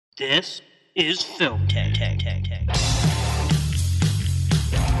This is Film Tag.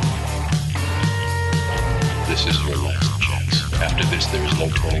 This is your last chance. After this, there is no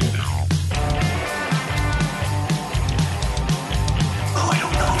turning back. Oh, I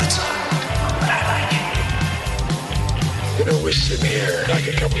don't know if it's on, but I like it. You know, we're sitting here like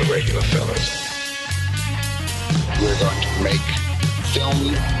a couple of regular fellas. We're going to make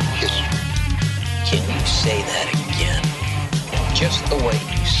film history. Can you say that again? Just the way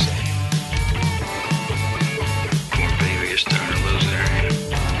you said it. Poor baby is starting to lose their head.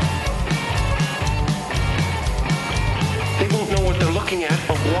 They won't know what they're looking at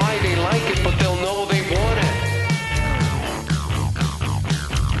or why they like it, but they'll know they want it.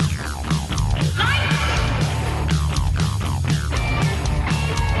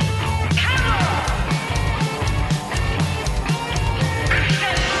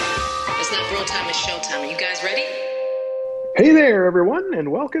 It's not real time, it's showtime. Are you guys ready? Hey there, everyone,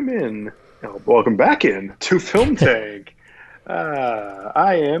 and welcome back in to Film Tag.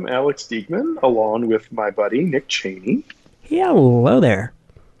 I am Alex Diekman, along with my buddy Nick Cheney. Hello there.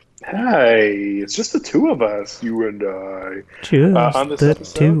 Hi, it's just the two of us, you and I. Just on this the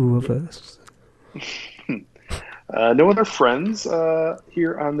episode, two of us. no other friends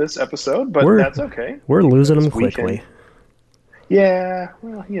here on this episode, but that's okay. We're losing them This weekend- quickly. Yeah,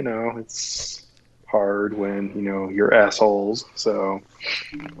 well, it's hard when, you're assholes, so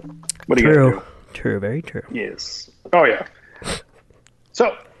what are you gonna do? True, very true. Yes. Oh, yeah.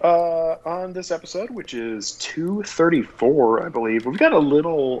 So, on this episode, which is 234, I believe, we've got a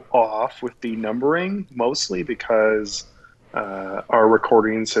little off with the numbering, mostly because our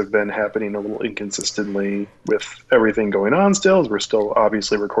recordings have been happening a little inconsistently with everything going on still, as we're still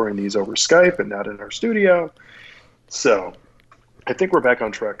obviously recording these over Skype and not in our studio. So, I think we're back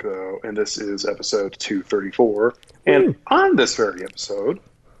on track, though, and this is episode 234. And on this very episode,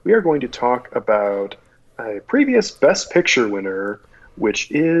 we are going to talk about a previous Best Picture winner,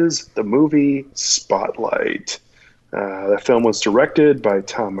 which is the movie Spotlight. The film was directed by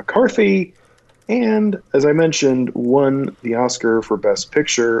Tom McCarthy, and, as I mentioned, won the Oscar for Best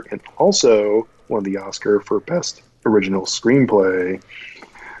Picture, and also won the Oscar for Best Original Screenplay.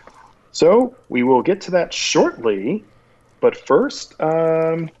 So, we will get to that shortly. But first,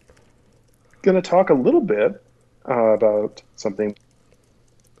 I'm going to talk a little bit about something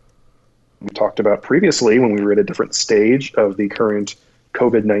we talked about previously when we were at a different stage of the current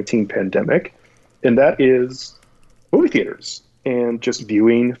COVID-19 pandemic, and that is movie theaters and just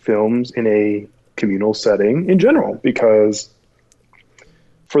viewing films in a communal setting in general, because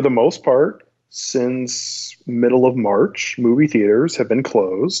for the most part, since middle of March, movie theaters have been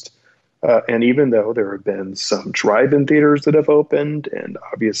closed. And even though there have been some drive-in theaters that have opened, and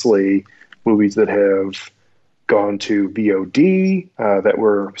obviously movies that have gone to VOD that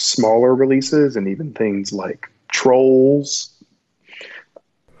were smaller releases, and even things like Trolls,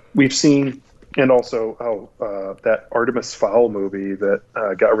 we've seen, and also that Artemis Fowl movie that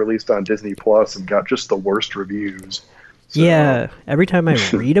got released on Disney Plus and got just the worst reviews. So, yeah, every time I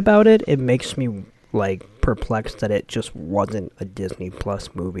read about it, it makes me perplexed that it just wasn't a Disney Plus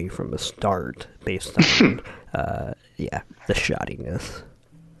movie from the start, based on the shoddiness.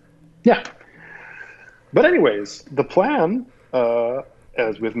 Yeah. But anyways, the plan,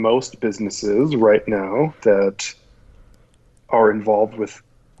 as with most businesses right now that are involved with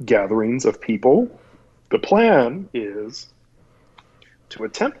gatherings of people, the plan is to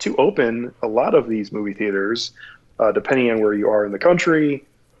attempt to open a lot of these movie theaters, depending on where you are in the country,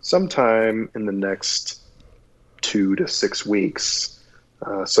 sometime in the next 2 to 6 weeks.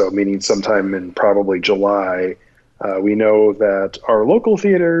 So meaning sometime in probably July. We know that our local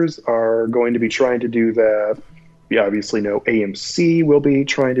theaters are going to be trying to do that. We obviously know AMC will be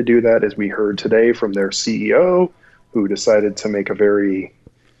trying to do that, as we heard today from their CEO, who decided to make a very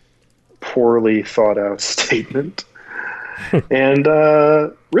poorly thought out statement. And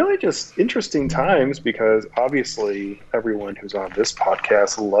really just interesting times, because obviously everyone who's on this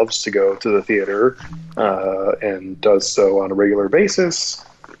podcast loves to go to the theater and does so on a regular basis.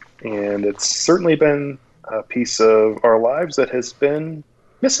 And it's certainly been a piece of our lives that has been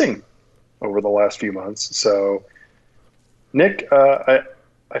missing over the last few months. So, Nick, I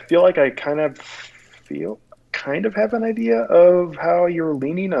feel like I kind of have an idea of how you're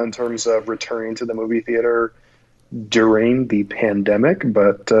leaning in terms of returning to the movie theater during the pandemic,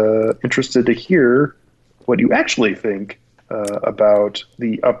 but interested to hear what you actually think about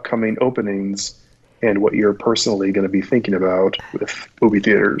the upcoming openings and what you're personally going to be thinking about with movie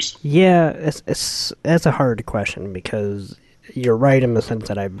theaters. Yeah, it's a hard question, because you're right in the sense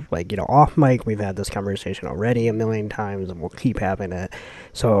that I've, like, off mic, we've had this conversation already a million times, and we'll keep having it.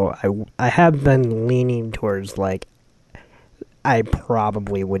 So I have been leaning towards, like, I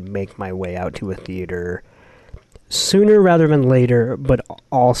probably would make my way out to a theater sooner rather than later, but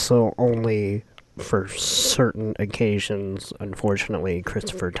also only for certain occasions, unfortunately,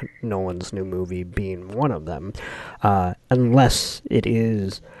 Christopher Nolan's new movie being one of them, unless it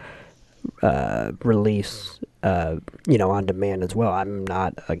is released, on demand as well. I'm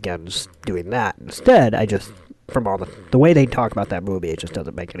not against doing that. Instead, I just, from all the way they talk about that movie, it just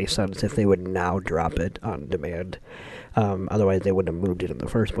doesn't make any sense if they would now drop it on demand. Otherwise, they wouldn't have moved it in the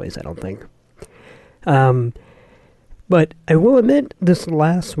first place, I don't think. But I will admit, this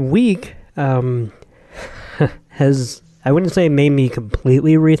last week has, I wouldn't say made me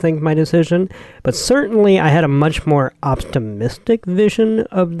completely rethink my decision, but certainly I had a much more optimistic vision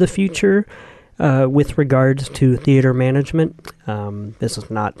of the future with regards to theater management. This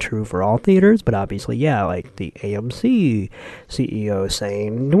is not true for all theaters, but obviously, yeah, like the AMC CEO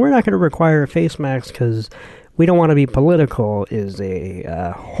saying, we're not going to require a face mask because we don't want to be political is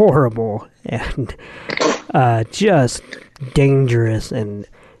a horrible and just dangerous and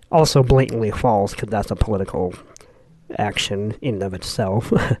also blatantly false, because that's a political action in and of itself.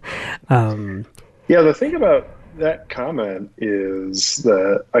 Yeah, the thing about that comment is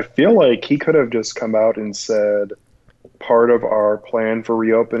that I feel like he could have just come out and said, part of our plan for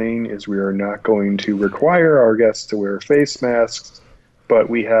reopening is we are not going to require our guests to wear face masks, but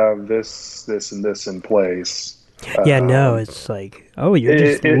we have this, and this in place. Yeah, no, it's like, oh, you're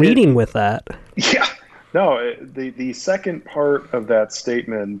just leading with that. Yeah. No, the second part of that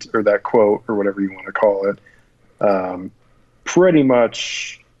statement, or that quote, or whatever you want to call it, pretty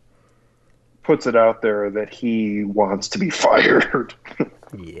much puts it out there that he wants to be fired.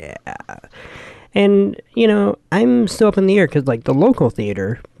 Yeah. And, I'm still up in the air, because, like, the local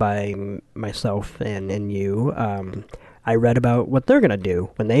theater, by myself and you, I read about what they're going to do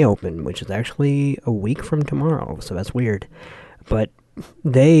when they open, which is actually a week from tomorrow, so that's weird. But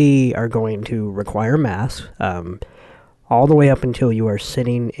they are going to require masks all the way up until you are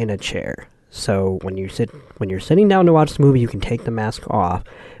sitting in a chair. So when you're sitting down to watch the movie, you can take the mask off.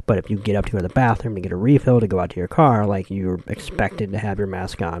 But if you get up to go to the bathroom to get a refill to go out to your car, like, you're expected to have your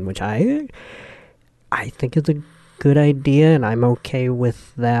mask on, which I think is a good idea, and I'm okay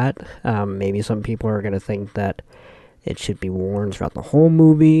with that. Maybe some people are going to think that it should be worn throughout the whole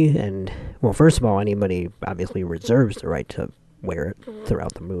movie. And, well, first of all, anybody obviously reserves the right to wear it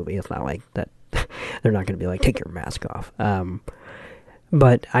throughout the movie. It's not like that. They're not going to be like, take your mask off.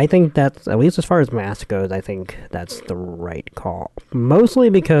 But I think that's, at least as far as mask goes, I think that's the right call. Mostly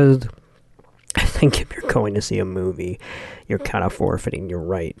because I think if you're going to see a movie, you're kind of forfeiting your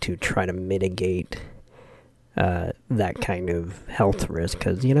right to try to mitigate that kind of health risk,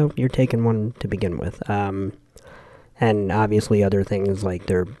 because, you're taking one to begin with. And obviously other things, like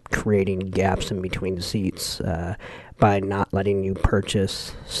they're creating gaps in between seats by not letting you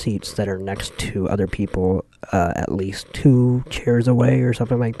purchase seats that are next to other people at least 2 chairs away or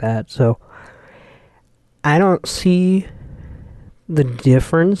something like that. So I don't see the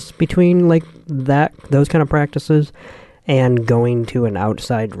difference between, like, those kind of practices and going to an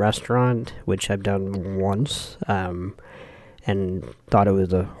outside restaurant, which I've done once, and thought it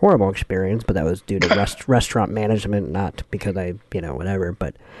was a horrible experience, but that was due to restaurant management, not because I, whatever.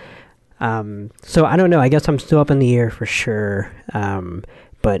 But, so I don't know. I guess I'm still up in the air for sure.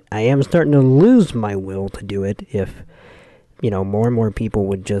 But I am starting to lose my will to do it if, more and more people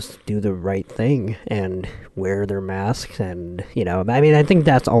would just do the right thing and wear their masks. And, I think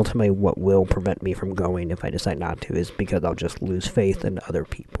that's ultimately what will prevent me from going if I decide not to, is because I'll just lose faith in other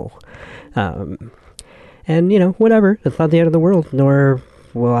people. And, whatever. It's not the end of the world, nor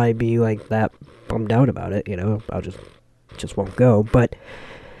will I be, like, that bummed out about it, I'll just won't go. But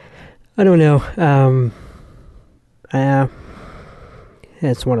I don't know.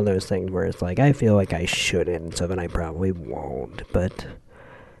 It's one of those things where it's like, I feel like I shouldn't, so then I probably won't. But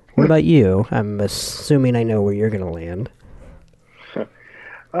what about you? I'm assuming I know where you're going to land.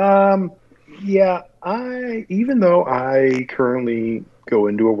 Yeah, even though I currently go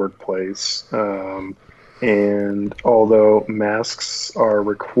into a workplace, and although masks are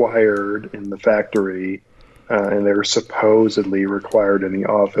required in the factory, and they're supposedly required in the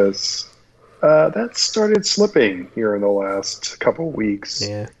office, that started slipping here in the last couple weeks.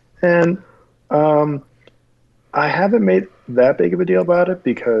 Yeah. And I haven't made that big of a deal about it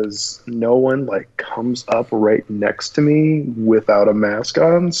because no one, like, comes up right next to me without a mask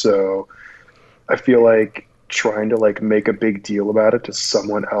on. So I feel like trying to like make a big deal about it to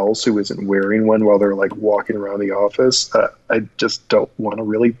someone else who isn't wearing one while they're like walking around the office. I just don't want to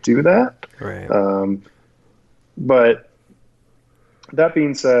really do that. Right. But that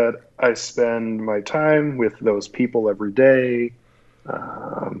being said, I spend my time with those people every day.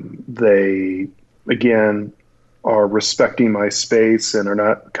 They, again, are respecting my space and are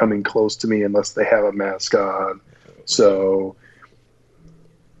not coming close to me unless they have a mask on. So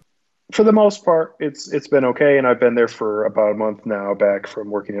for the most part, it's been okay. And I've been there for about a month now, back from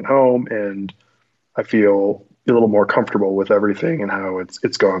working at home, and I feel a little more comfortable with everything and how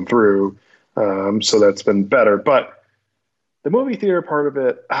it's gone through. So that's been better. But the movie theater part of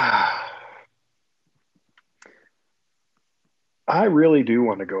it, I really do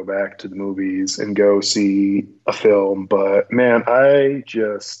want to go back to the movies and go see a film, but man, I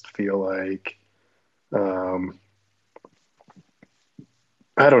just feel like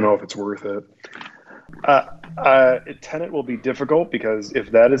I don't know if it's worth it. Tenet will be difficult because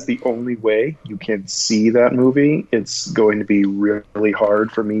if that is the only way you can see that movie, it's going to be really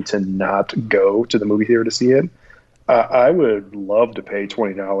hard for me to not go to the movie theater to see it. I would love to pay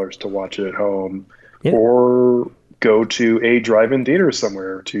 $20 to watch it at home, or go to a drive-in theater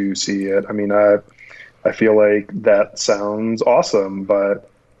somewhere to see it. I mean, I feel like that sounds awesome, but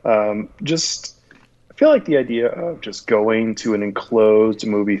I feel like the idea of just going to an enclosed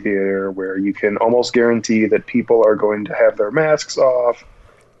movie theater where you can almost guarantee that people are going to have their masks off.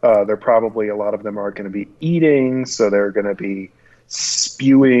 They're probably, a lot of them are going to be eating, so they're going to be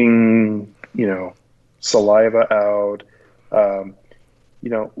spewing, saliva out.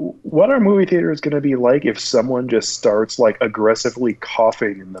 What are movie theaters going to be like if someone just starts like aggressively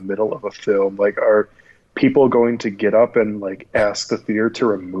coughing in the middle of a film? Like, are people going to get up and like ask the theater to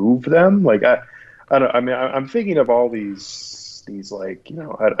remove them? Like, I don't. I mean, I'm thinking of all these like,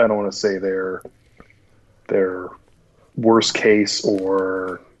 I don't want to say they're worst case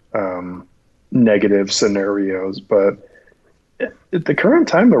or negative scenarios, but at the current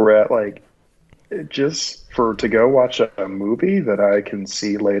time that we're at, like, just to go watch a movie that I can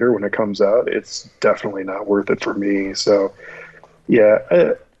see later when it comes out, it's definitely not worth it for me. So, yeah,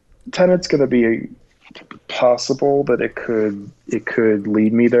 Tenet's going to be possible that it could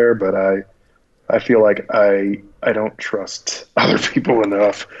lead me there, but I feel like I don't trust other people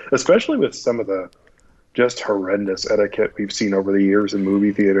enough, especially with some of the just horrendous etiquette we've seen over the years in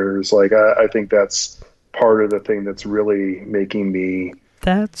movie theaters. Like, I think that's part of the thing that's really making me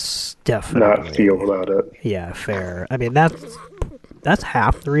That's definitely not feel about it. Yeah, fair. I mean, that's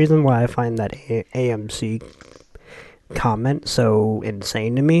half the reason why I find that AMC comment so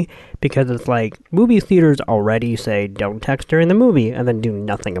insane to me, because it's like movie theaters already say don't text during the movie and then do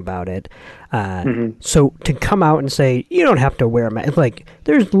nothing about it. So to come out and say you don't have to wear a mask, it's like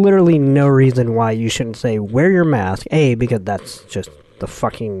there's literally no reason why you shouldn't say wear your mask. A, because that's just the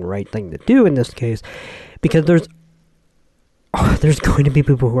fucking right thing to do in this case, because there's going to be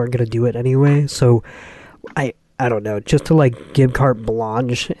people who aren't going to do it anyway. So I don't know, just to like give carte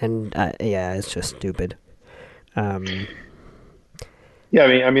blanche, and yeah, it's just stupid. Yeah,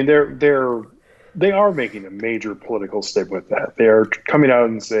 I mean, they are making a major political statement with that. They are coming out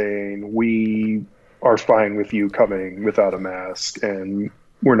and saying we are fine with you coming without a mask, and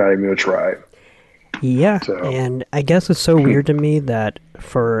we're not even going to try. Yeah, So. and I guess it's so weird to me that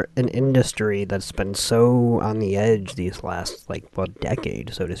for an industry that's been so on the edge these last,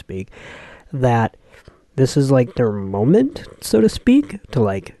 decade, so to speak, that this is like their moment, so to speak, to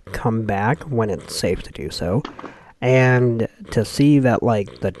like come back when it's safe to do so. And to see that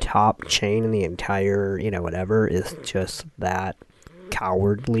like the top chain in the entire, whatever, is just that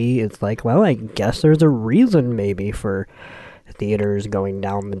cowardly, it's like, well, I guess there's a reason maybe for theaters going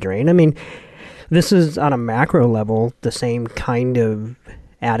down the drain. I mean, this is on a macro level the same kind of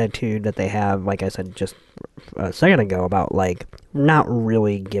attitude that they have, like I said just a second ago, about like not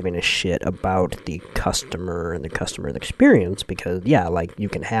really giving a shit about the customer and the customer's experience, because yeah, like you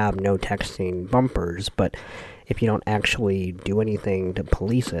can have no texting bumpers, but if you don't actually do anything to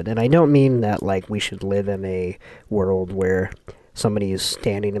police it, and I don't mean that like we should live in a world where somebody is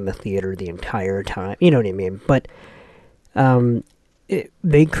standing in the theater the entire time, you know what I mean, but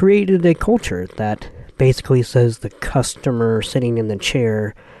they created a culture that basically says the customer sitting in the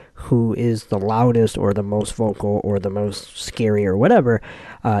chair who is the loudest or the most vocal or the most scary or whatever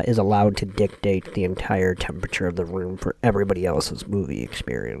is allowed to dictate the entire temperature of the room for everybody else's movie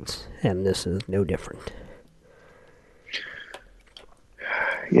experience. And this is no different.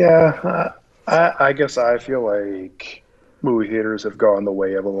 Yeah, I guess I feel like movie theaters have gone the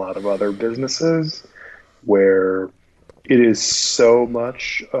way of a lot of other businesses where it is so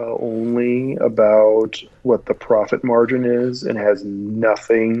much only about what the profit margin is and has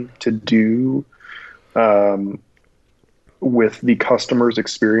nothing to do with the customer's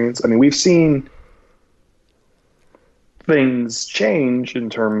experience. I mean, we've seen things change in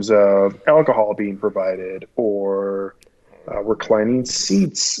terms of alcohol being provided or reclining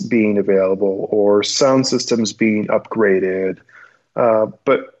seats being available or sound systems being upgraded.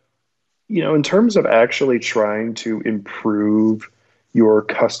 But, in terms of actually trying to improve your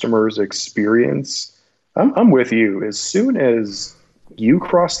customer's experience, I'm with you. As soon as you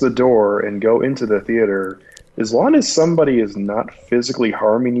cross the door and go into the theater, as long as somebody is not physically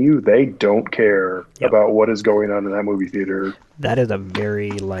harming you, they don't care about what is going on in that movie theater. That is a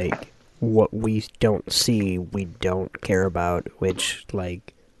very, what we don't see, we don't care about, which,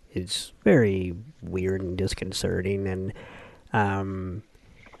 is very weird and disconcerting. And,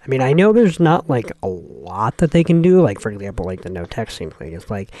 I mean, I know there's not, a lot that they can do. For example, the no texting thing. It's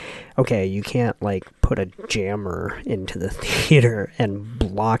okay, you can't, put a jammer into the theater and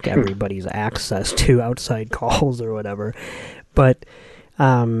block everybody's access to outside calls or whatever. But,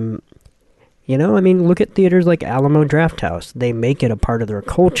 I mean, look at theaters like Alamo Drafthouse. They make it a part of their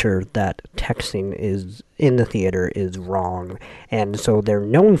culture that texting is in the theater is wrong. And so they're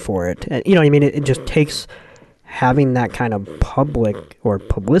known for it. And, I mean, it just takes having that kind of public or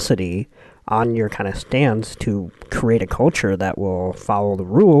publicity on your kind of stance to create a culture that will follow the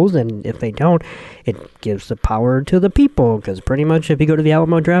rules. And if they don't, it gives the power to the people, because pretty much if you go to the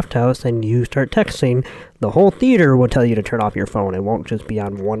Alamo Drafthouse and you start texting, the whole theater will tell you to turn off your phone. It won't just be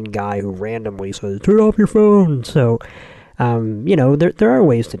on one guy who randomly says, turn off your phone. So, there are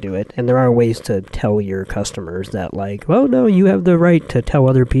ways to do it, and there are ways to tell your customers that, well, no, you have the right to tell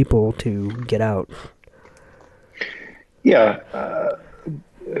other people to get out. Yeah,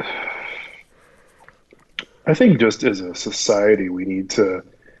 I think just as a society, we need to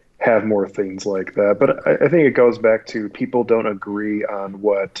have more things like that. But I think it goes back to people don't agree on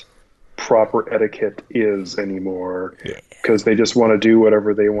what proper etiquette is anymore, because they just want to do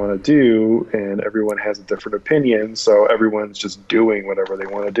whatever they want to do, and everyone has a different opinion. So everyone's just doing whatever they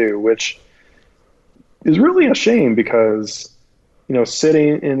want to do, which is really a shame, because,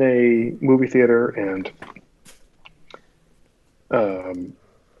 sitting in a movie theater and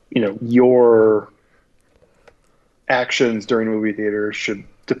your actions during a movie theater should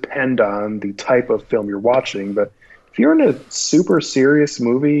depend on the type of film you're watching. But if you're in a super serious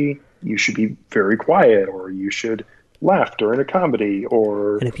movie, you should be very quiet, or you should laugh during a comedy,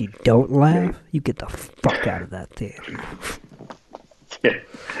 or... And if you don't laugh, you get the fuck out of that theater. Yeah.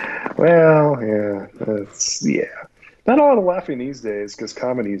 Well, yeah. Not a lot of laughing these days, because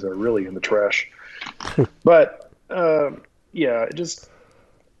comedies are really in the trash. But... just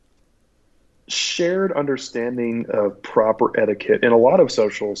shared understanding of proper etiquette in a lot of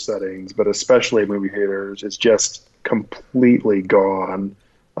social settings, but especially movie theaters, is just completely gone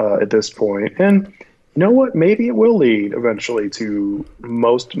at this point. And you know what? Maybe it will lead eventually to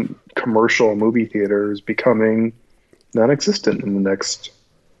most commercial movie theaters becoming non-existent in the next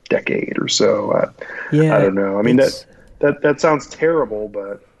decade or so. I don't know. I mean, that sounds terrible,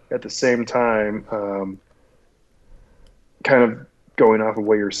 but at the same time, kind of going off of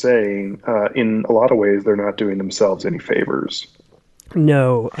what you're saying, in a lot of ways, they're not doing themselves any favors.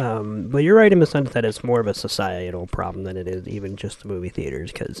 No, but you're right in the sense that it's more of a societal problem than it is even just the movie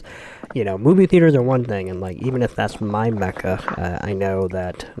theaters, because, movie theaters are one thing, and, even if that's my mecca, I know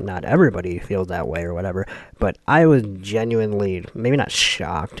that not everybody feels that way or whatever, but I was genuinely, maybe not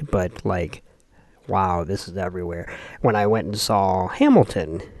shocked, but, wow, this is everywhere, when I went and saw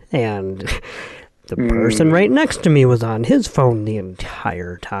Hamilton, and... the person right next to me was on his phone the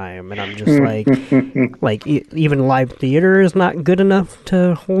entire time, and I'm just even live theater is not good enough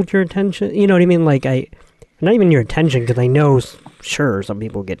to hold your attention. You know what I mean? Not even your attention, because I know, sure, some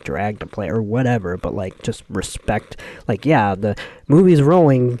people get dragged to play or whatever, but just respect. The movie's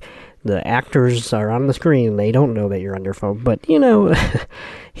rolling, the actors are on the screen, they don't know that you're on your phone, but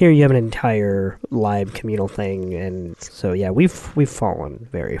here you have an entire live communal thing, and so we've fallen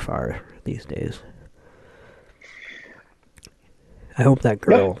very far these days. I hope that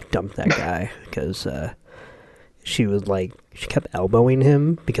girl dumped that guy, because she kept elbowing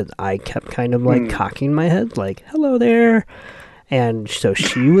him, because I kept kind of cocking my head, hello there, and so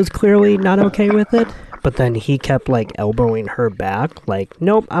she was clearly not okay with it, but then he kept elbowing her back,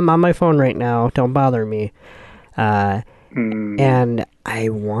 nope, I'm on my phone right now, don't bother me, and I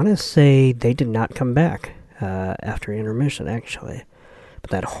want to say they did not come back after intermission, actually,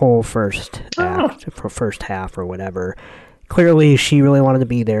 but that whole first half or whatever, clearly she really wanted to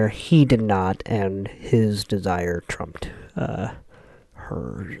be there. He did not, and his desire trumped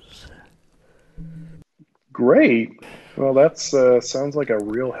hers. Great. Well, that's sounds like a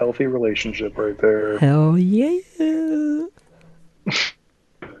real healthy relationship right there. Hell yeah.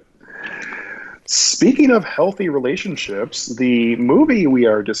 Speaking of healthy relationships, the movie we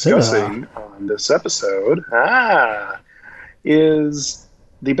are discussing on this episode is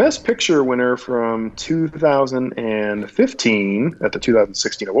the Best Picture winner from 2015 at the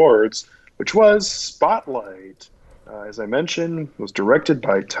 2016 awards, which was Spotlight. As I mentioned, was directed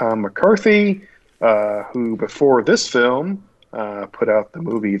by Tom McCarthy, who before this film put out the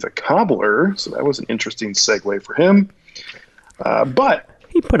movie The Cobbler, so that was an interesting segue for him. But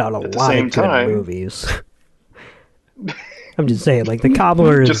he put out a at the lot same of good time, movies. I'm just saying, like, The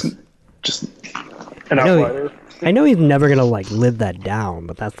Cobbler is just an outlier. I know he's never gonna like live that down,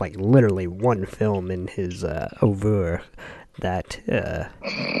 but that's like literally one film in his oeuvre that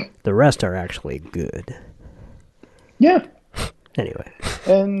the rest are actually good. Yeah. Anyway,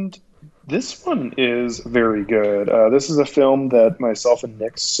 and this one is very good. This is a film that myself and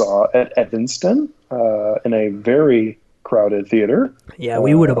Nick saw at Evanston in a very crowded theater. Yeah,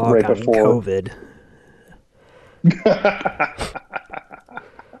 we would have all right gotten before COVID.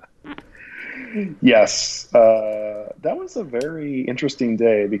 Yes, that was a very interesting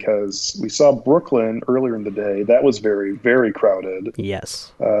day because we saw Brooklyn earlier in the day. That was very, very crowded.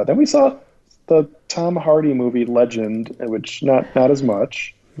 Yes. Then we saw the Tom Hardy movie Legend, which not as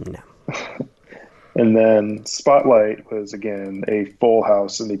much. No. And then Spotlight was, again, a full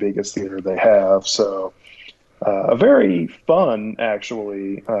house in the biggest theater they have. So a very fun,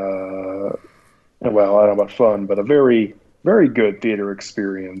 actually, well, I don't know about fun, but a very, very good theater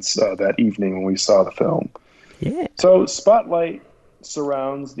experience that evening when we saw the film. Yeah. So Spotlight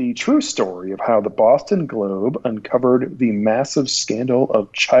surrounds the true story of how the Boston Globe uncovered the massive scandal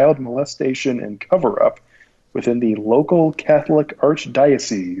of child molestation and cover-up within the local Catholic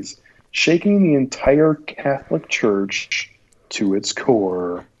archdiocese, shaking the entire Catholic Church to its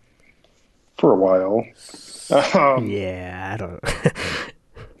core. For a while. Yeah, I don't...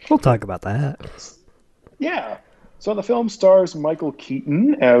 We'll talk about that. Yeah. So the film stars Michael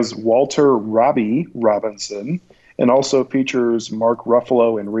Keaton as Walter Robbie Robinson, and also features Mark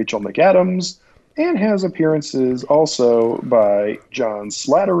Ruffalo and Rachel McAdams, and has appearances also by John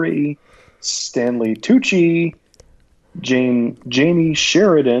Slattery, Stanley Tucci, Jamie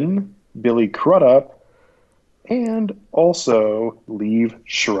Sheridan, Billy Crudup, and also Liev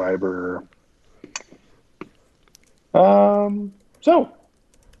Schreiber. So,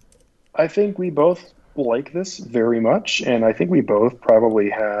 I think we both like this very much, and I think we both probably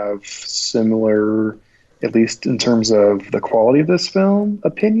have similar, at least in terms of the quality of this film,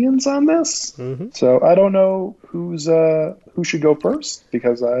 opinions on this. Mm-hmm. So I don't know who should go first,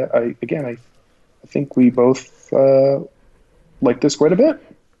 because I think we both like this quite a bit.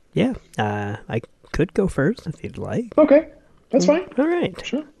 Yeah, I could go first if you'd like. Okay, that's fine. All right.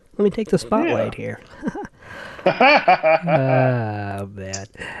 Sure. Let me take the spotlight here. Oh, man.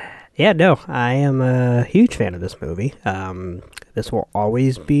 Yeah, no, I am a huge fan of this movie. This will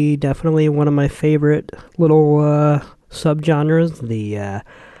always be definitely one of my favorite little subgenres, the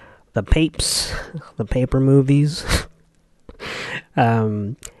papes, the paper movies.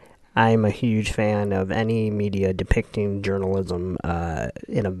 I'm a huge fan of any media depicting journalism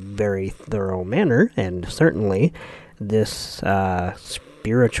in a very thorough manner, and certainly this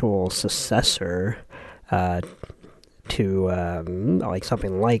spiritual successor to like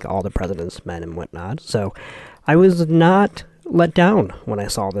something like All the President's Men and whatnot. So I was not let down when I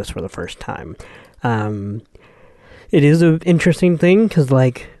saw this for the first time. It is an interesting thing because,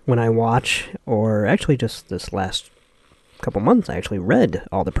 like, when I watch, or actually just this last couple months, I actually read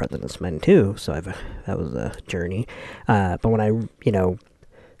All the President's Men too, so that was a journey. But when I,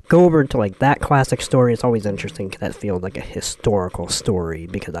 go over to like that classic story, it's always interesting because that feels like a historical story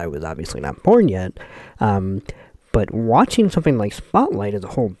because I was obviously not born yet. But watching something like Spotlight is a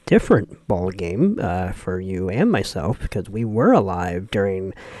whole different ballgame for you and myself because we were alive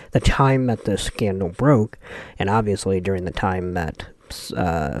during the time that the scandal broke, and obviously during the time that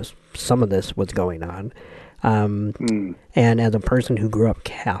some of this was going on. And as a person who grew up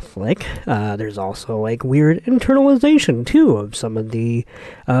Catholic, there's also like weird internalization too of some of the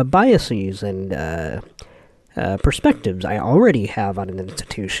biases and perspectives I already have on an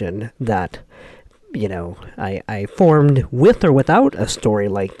institution that, I formed with or without a story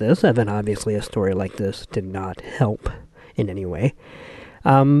like this, and then obviously a story like this did not help in any way.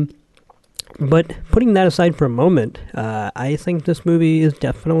 But putting that aside for a moment, I think this movie is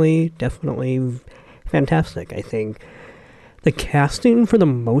definitely fantastic. I think The casting, for the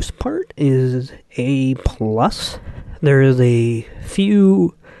most part, is A+. There is a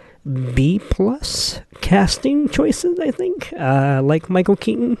few B+ casting choices, I think, like Michael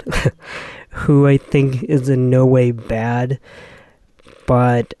Keaton, who I think is in no way bad,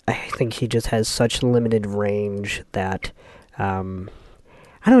 but I think he just has such limited range that, I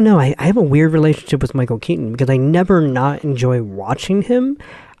don't know, I have a weird relationship with Michael Keaton, because I never not enjoy watching him.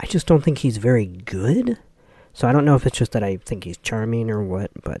 I just don't think he's very good. So I don't know if it's just that I think he's charming or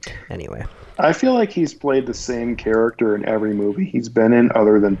what, but anyway. I feel like he's played the same character in every movie he's been in,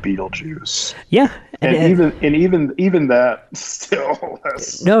 other than Beetlejuice. Yeah, and even that still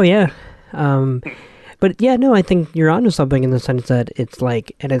has. No, yeah, but yeah, no, I think you're onto something in the sense that it's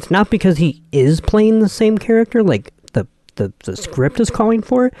like, and it's not because he is playing the same character, like the script is calling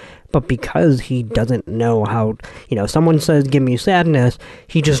for it, but because he doesn't know how. Someone says, "Give me sadness,"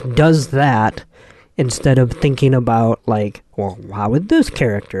 he just does that. Instead of thinking about, like, well, how would this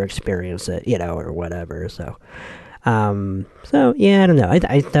character experience it, or whatever. So yeah, I don't know. I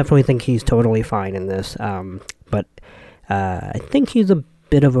definitely think he's totally fine in this. But I think he's a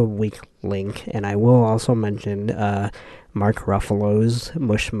bit of a weak link. And I will also mention Mark Ruffalo's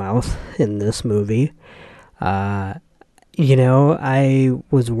mush mouth in this movie. I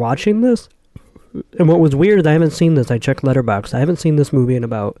was watching this, and what was weird is I haven't seen this. I checked Letterboxd. I haven't seen this movie in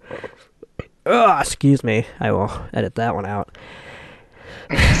about... excuse me. I will edit that one out.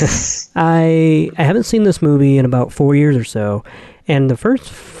 I haven't seen this movie in about 4 years or so, and the first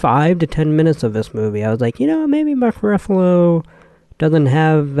 5 to 10 minutes of this movie, I was like, maybe Mark Ruffalo doesn't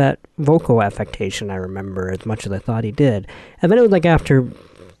have that vocal affectation I remember as much as I thought he did. And then it was like after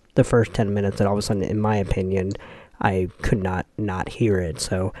the first 10 minutes that all of a sudden, in my opinion, I could not hear it.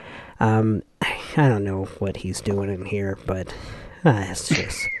 So, I don't know what he's doing in here, but it's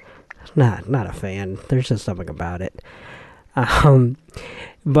just... Not a fan. There's just something about it.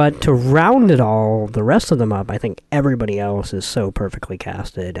 But to round it all, the rest of them up, I think everybody else is so perfectly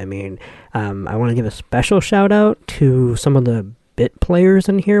casted. I mean, I want to give a special shout out to some of the bit players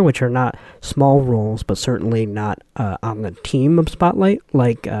in here, which are not small roles, but certainly not on the team of Spotlight,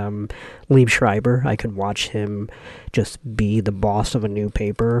 like Liev Schreiber. I could watch him just be the boss of a new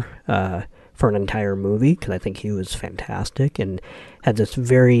paper for an entire movie, because I think he was fantastic and had this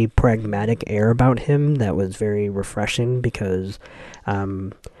very pragmatic air about him that was very refreshing, because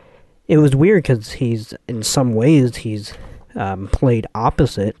it was weird because he's, in some ways, he's played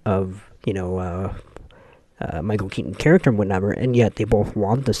opposite of, Michael Keaton's character and whatever, and yet they both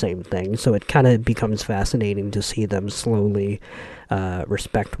want the same thing, so it kind of becomes fascinating to see them slowly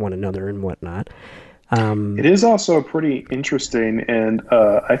respect one another and whatnot. It is also pretty interesting and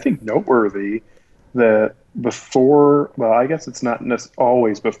I think noteworthy that I guess it's not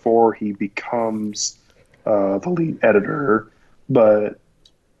always before he becomes the lead editor, but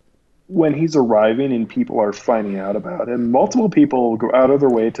when he's arriving and people are finding out about him, multiple people go out of their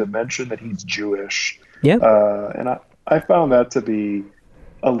way to mention that he's Jewish. Yeah. And I found that to be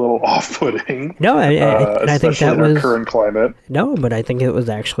a little off-putting. No, I think that in was our current climate. No, but I think it was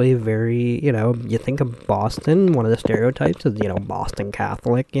actually very, you think of Boston, one of the stereotypes is, Boston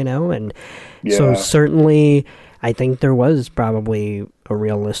Catholic, and so certainly I think there was probably a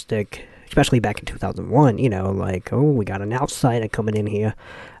realistic, especially back in 2001, like, oh, we got an outsider coming in here.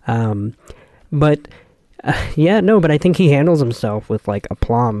 But but I think he handles himself with, like,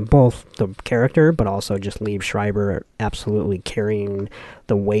 aplomb, both the character, but also just Liev Schreiber absolutely carrying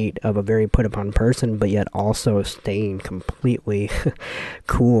the weight of a very put-upon person, but yet also staying completely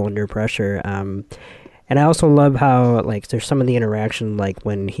cool under pressure. And I also love how, like, there's some of the interaction, like,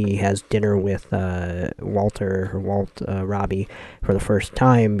 when he has dinner with Walt Robbie for the first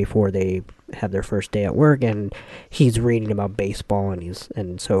time before they have their first day at work, and he's reading about baseball,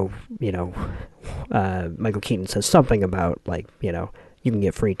 and so Michael Keaton says something about, like, you can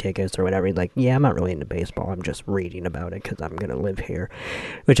get free tickets or whatever. He's like, yeah, I'm not really into baseball. I'm just reading about it because I'm going to live here,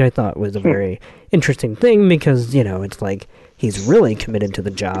 which I thought was a very interesting thing, because, it's like he's really committed to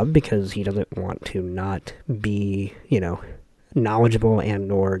the job because he doesn't want to not be, knowledgeable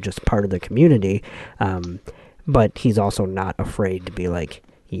and or just part of the community. But he's also not afraid to be like,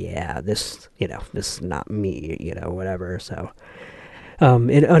 yeah, this is not me, whatever. So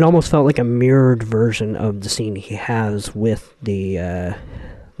it almost felt like a mirrored version of the scene he has with the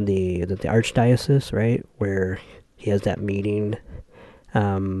archdiocese, right, where he has that meeting.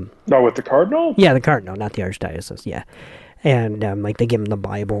 With the cardinal? Yeah, the cardinal, not the archdiocese. Yeah, and like they give him the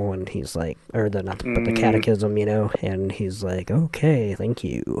Bible, and he's like, but the catechism, and he's like, okay, thank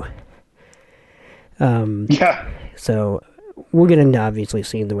you. Yeah. So we'll get into obviously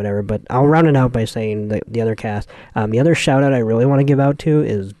scenes or whatever, but I'll round it out by saying the other cast. The other shout out I really want to give out to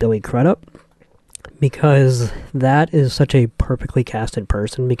is Billy Crudup, because that is such a perfectly casted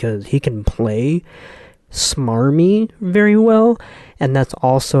person, because he can play smarmy very well, and that's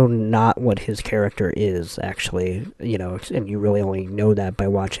also not what his character is, actually, and you really only know that by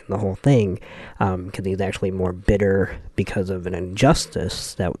watching the whole thing, because he's actually more bitter because of an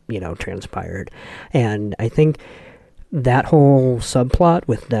injustice that, transpired. And I think that whole subplot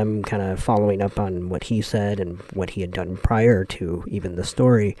with them kind of following up on what he said and what he had done prior to even the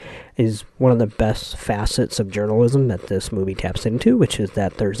story is one of the best facets of journalism that this movie taps into, which is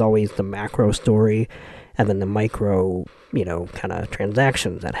that there's always the macro story and then the micro, kind of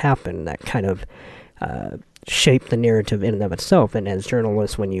transactions that happen that kind of shape the narrative in and of itself. And as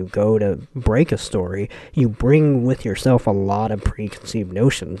journalists, when you go to break a story, you bring with yourself a lot of preconceived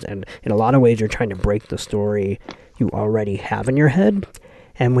notions, and in a lot of ways you're trying to break the story you already have in your head.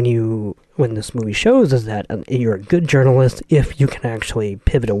 And when this movie shows is that you're a good journalist if you can actually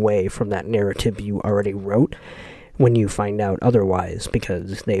pivot away from that narrative you already wrote when you find out otherwise,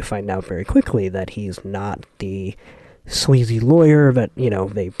 because they find out very quickly that he's not the sleazy lawyer that,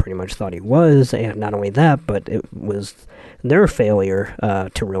 they pretty much thought he was. And not only that, but it was their failure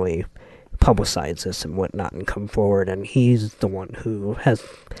to really publicize this and whatnot and come forward, and he's the one who has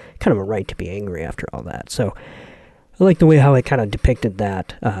kind of a right to be angry after all that. So I like the way how it kind of depicted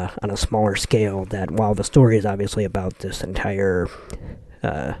that on a smaller scale, that while the story is obviously about this entire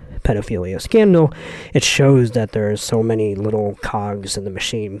pedophilia scandal, it shows that there are so many little cogs in the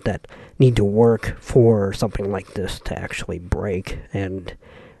machine that need to work for something like this to actually break. And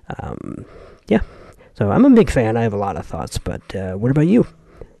so I'm a big fan. I have a lot of thoughts, but what about you?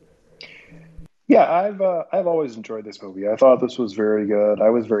 Yeah, I've always enjoyed this movie. I thought this was very good. I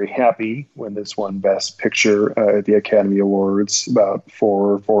was very happy when this won Best Picture at the Academy Awards about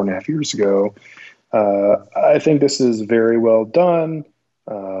 4.5 years ago. I think this is very well done.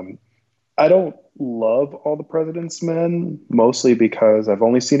 I don't love All the President's Men, mostly because I've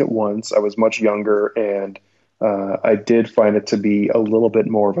only seen it once. I was much younger, and I did find it to be a little bit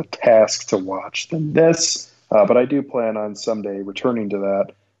more of a task to watch than this. But I do plan on someday returning to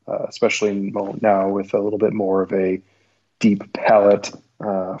that, especially now with a little bit more of a deep palette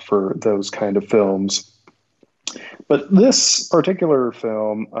for those kind of films. But this particular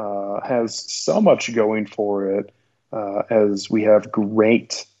film has so much going for it, as we have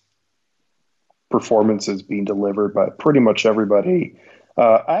great performances being delivered by pretty much everybody.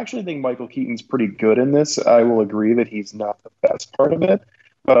 I actually think Michael Keaton's pretty good in this. I will agree that he's not the best part of it,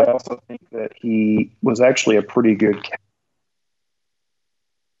 but I also think that he was actually a pretty good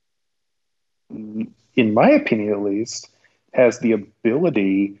in my opinion at least, has the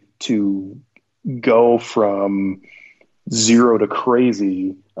ability to go from zero to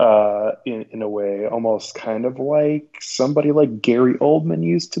crazy in a way, almost kind of like somebody like Gary Oldman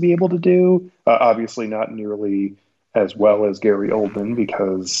used to be able to do. Obviously not nearly as well as Gary Oldman,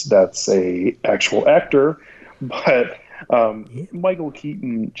 because that's a actual actor, but Michael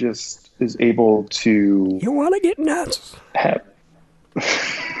Keaton just is able to... You want to get nuts?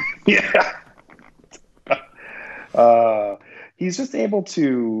 Yeah. He's just able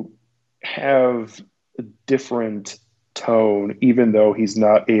to have a different tone, even though he's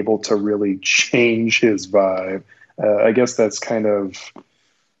not able to really change his vibe. I guess that's kind of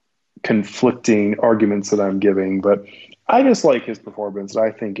conflicting arguments that I'm giving, but I just like his performance.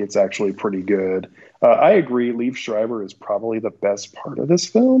 I think it's actually pretty good. I agree, Liev Schreiber is probably the best part of this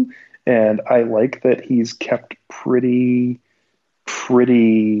film, and I like that he's kept pretty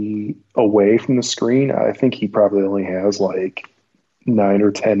away from the screen. I think he probably only has like 9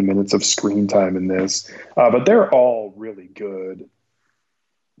 or 10 minutes of screen time in this, but they're all really good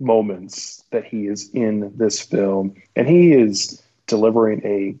moments that he is in this film, and he is delivering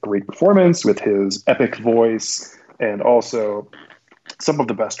a great performance with his epic voice. And also some of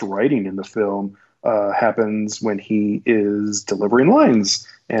the best writing in the film happens when he is delivering lines,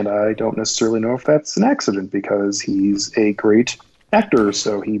 and I don't necessarily know if that's an accident, because he's a great actor,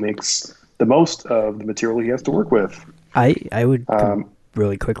 so he makes the most of the material he has to work with. I would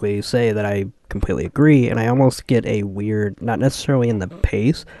really quickly say that I completely agree, and I almost get a weird, not necessarily in the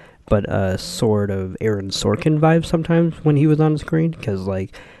pace, but a sort of Aaron Sorkin vibe sometimes when he was on screen, because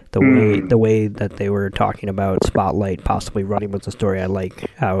like the way that they were talking about Spotlight possibly running with the story. I like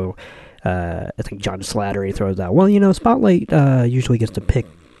how I think John Slattery throws out, well, Spotlight usually gets to pick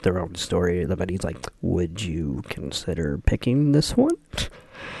their own story, but he's like, would you consider picking this one?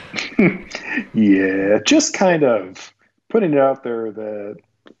 Yeah, just kind of putting it out there that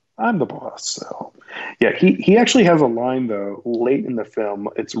I'm the boss. So, yeah, he actually has a line though late in the film.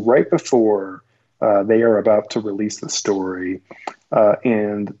 It's right before they are about to release the story,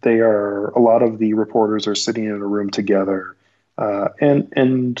 and a lot of the reporters are sitting in a room together,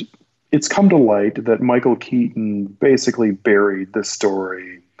 and it's come to light that Michael Keaton basically buried the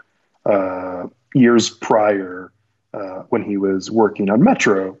story years prior when he was working on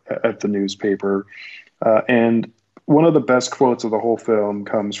Metro at the newspaper, and one of the best quotes of the whole film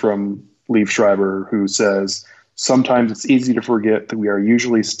comes from Liev Schreiber, who says, "Sometimes it's easy to forget that we are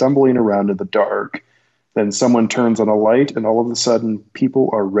usually stumbling around in the dark. Then someone turns on a light, and all of a sudden, people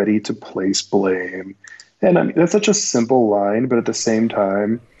are ready to place blame." And I mean, that's such a simple line, but at the same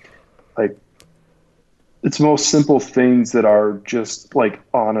time, like, it's most simple things that are just like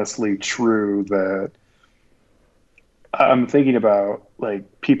honestly true that I'm thinking about, like,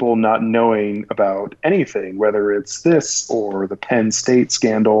 people not knowing about anything, whether it's this or the Penn State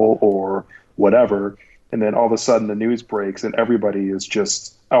scandal or whatever. And then all of a sudden the news breaks and everybody is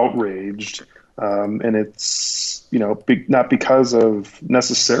just outraged. And it's, not because of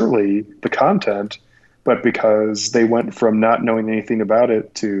necessarily the content, but because they went from not knowing anything about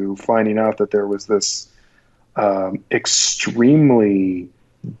it to finding out that there was this extremely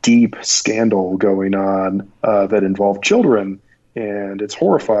deep scandal going on that involved children, and it's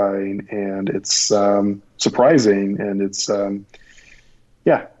horrifying and it's surprising, and it's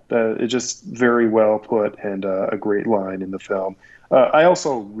it's just very well put and a great line in the film. I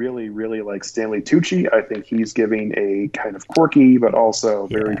also really, really like Stanley Tucci. I think he's giving a kind of quirky but also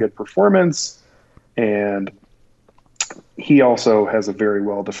very good performance, and he also has a very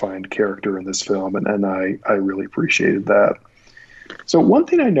well-defined character in this film, and I really appreciated that. So one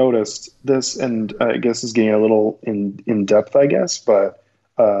thing I noticed, this, and I guess is getting a little in depth, I guess, but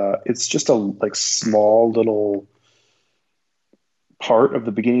it's just a small little part of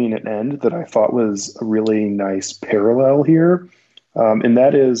the beginning and end that I thought was a really nice parallel here. And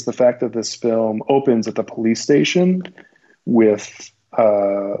that is the fact that this film opens at the police station with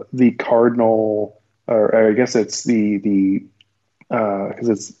the cardinal, or I guess it's because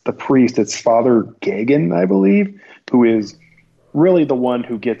it's the priest, it's Father Gagan, I believe, who is really the one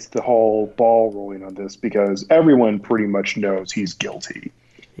who gets the whole ball rolling on this, because everyone pretty much knows he's guilty.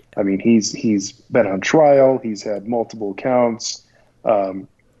 I mean, he's been on trial, he's had multiple counts, and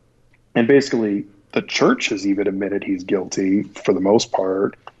basically the church has even admitted he's guilty for the most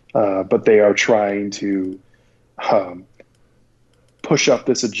part, but they are trying to push up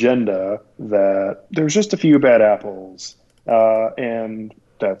this agenda that there's just a few bad apples, and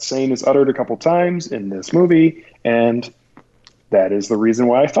that saying is uttered a couple times in this movie, and that is the reason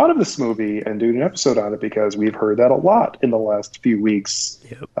why I thought of this movie and doing an episode on it, because we've heard that a lot in the last few weeks.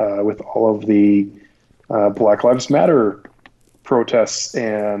 Yep. With all of the Black Lives Matter protests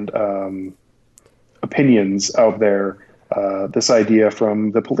and opinions out there. This idea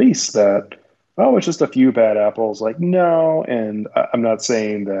from the police that, oh, it's just a few bad apples. Like, no, and I'm not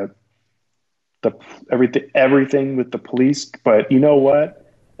saying that everything with the police, but you know what?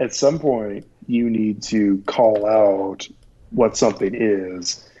 At some point, you need to call out what something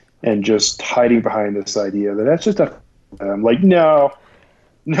is, and just hiding behind this idea that that's just I'm like, no.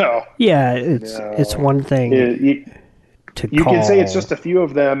 Yeah, it's one thing you can say it's just a few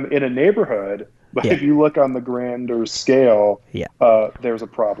of them in a neighborhood, but if you look on the grander scale, there's a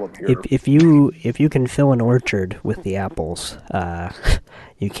problem here. If you can fill an orchard with the apples,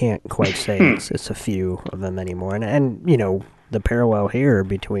 you can't quite say it's a few of them anymore. And the parallel here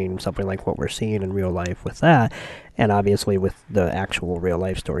between something like what we're seeing in real life with that, and obviously with the actual real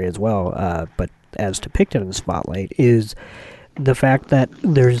life story as well, but as depicted in the Spotlight, is the fact that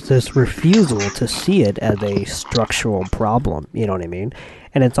there's this refusal to see it as a structural problem. You know what I mean?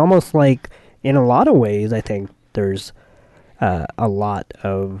 And it's almost like, in a lot of ways, I think there's a lot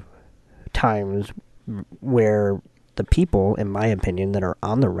of times where the people, in my opinion, that are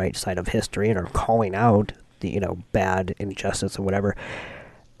on the right side of history and are calling out the bad injustice or whatever,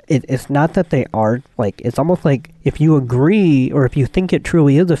 it's not that they aren't, like, it's almost like if you agree or if you think it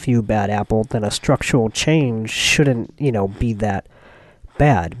truly is a few bad apples, then a structural change shouldn't be that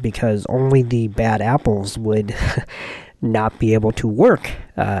bad, because only the bad apples would not be able to work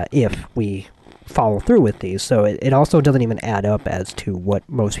if we follow through with these. So it also doesn't even add up as to what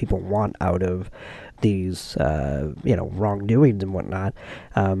most people want out of these wrongdoings and whatnot.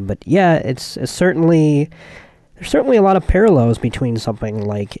 But yeah, it's certainly, there's certainly a lot of parallels between something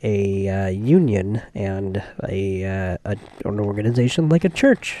like a union and an organization like a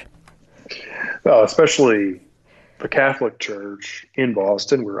church. Well, especially the Catholic Church in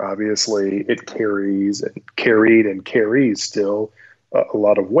Boston, where obviously it carries and carried and carries still a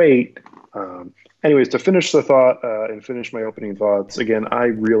lot of weight. Anyways, to finish the thought and finish my opening thoughts, again, I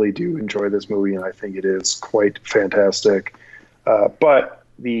really do enjoy this movie, and I think it is quite fantastic. But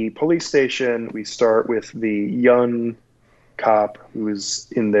the police station, we start with the young cop who is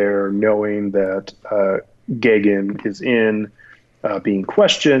in there knowing that Gagin is being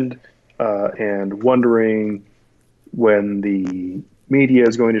questioned and wondering when the media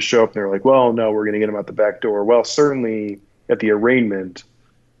is going to show up. And they're like, well, no, we're going to get him out the back door. Well, certainly at the arraignment,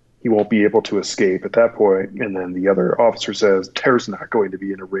 he won't be able to escape at that point. And then the other officer says, there's not going to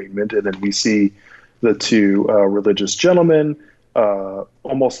be an arraignment. And then we see the two religious gentlemen,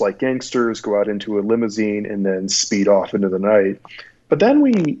 almost like gangsters, go out into a limousine and then speed off into the night. But then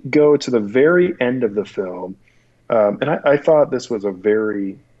we go to the very end of the film. And I thought this was a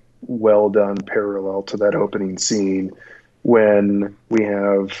very well done parallel to that opening scene when we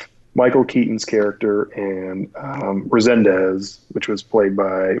have Michael Keaton's character and Resendez, which was played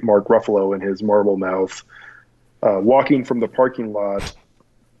by Mark Ruffalo in his marble mouth, walking from the parking lot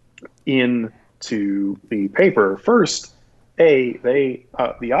into the paper. First, they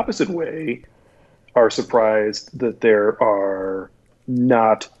the opposite way are surprised that there are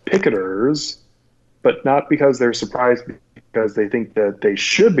not picketers, but not because they're surprised because they think that they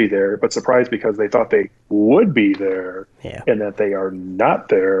should be there, but surprised because they thought they would be there and that they are not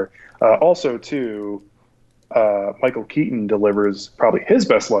there. Also, too, Michael Keaton delivers probably his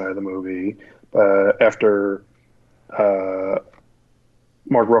best line of the movie after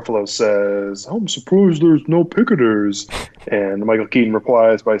Mark Ruffalo says, I'm surprised there's no picketers. And Michael Keaton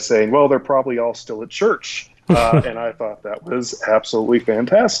replies by saying, well, they're probably all still at church. And I thought that was absolutely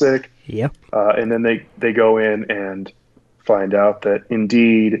fantastic. Yep. And then they go in and find out that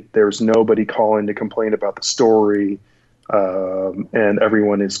indeed there's nobody calling to complain about the story, and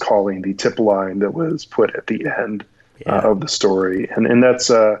everyone is calling the tip line that was put at the end of the story, and that's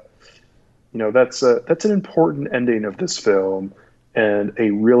that's an important ending of this film, and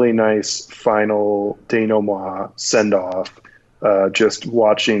a really nice final denouement send off. Just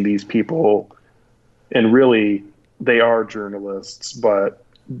watching these people, and really they are journalists, but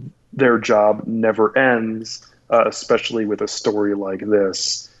their job never ends. Especially with a story like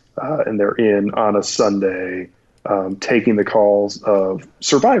this, and they're in on a Sunday, taking the calls of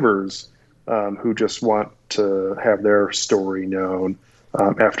survivors who just want to have their story known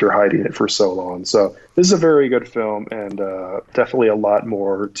after hiding it for so long. So this is a very good film, and definitely a lot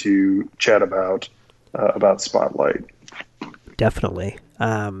more to chat about Spotlight. Definitely.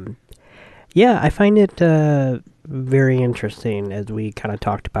 I find it very interesting, as we kind of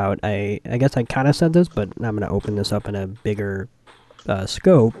talked about. I guess I kind of said this, but I'm going to open this up in a bigger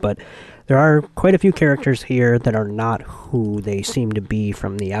scope. But there are quite a few characters here that are not who they seem to be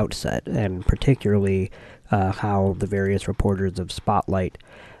from the outset, and particularly how the various reporters of Spotlight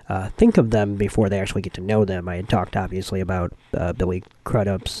think of them before they actually get to know them. I had talked, obviously, about Billy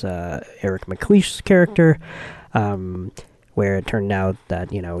Crudup's Eric McLeish's character, where it turned out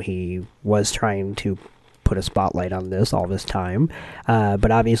that, he was trying to put a spotlight on this all this time. But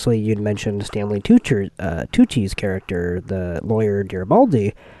obviously you'd mentioned Stanley Tucci's character, the lawyer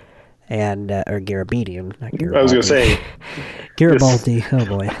Garibaldi, and or Garabedian, not Garibaldi. I was going to say Garibaldi. Oh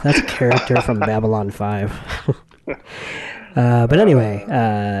boy, that's a character from Babylon 5. But anyway,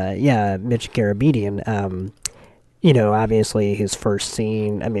 Mitch Garabedian. Obviously his first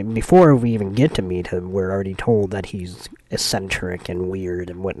scene, before we even get to meet him, we're already told that he's eccentric and weird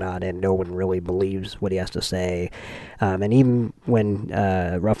and whatnot, and no one really believes what he has to say. And even when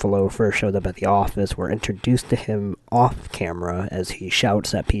Ruffalo first showed up at the office, we're introduced to him off camera as he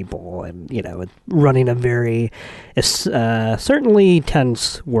shouts at people and, running a very, certainly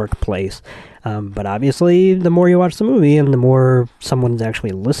tense workplace. But obviously, the more you watch the movie and the more someone's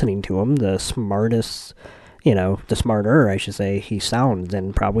actually listening to him, the smarter, I should say, he sounds,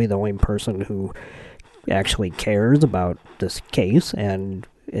 and probably the only person who actually cares about this case and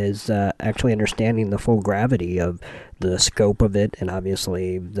is actually understanding the full gravity of the scope of it, and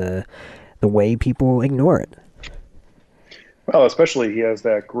obviously the way people ignore it. Well, especially he has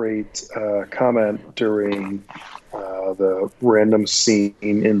that great comment during the random scene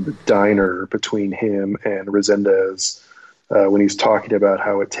in the diner between him and Resendez when he's talking about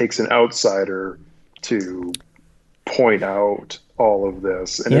how it takes an outsider to point out all of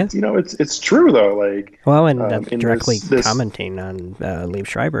this, and it's true though. And that's directly commenting on Liev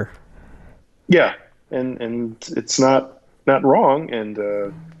Schreiber. Yeah, and it's not wrong,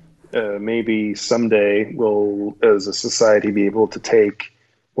 and maybe someday we'll, as a society, be able to take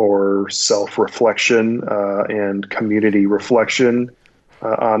more self-reflection and community reflection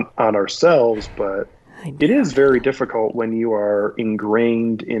on ourselves. But it is very difficult when you are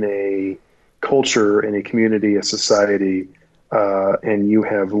ingrained in a culture, in a community, a society, and you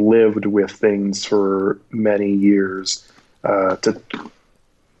have lived with things for many years to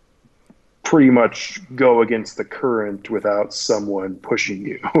pretty much go against the current without someone pushing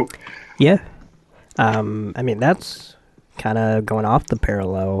you. Yeah. I mean, that's kind of going off the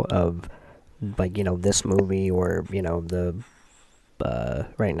parallel of, like, this movie or, the,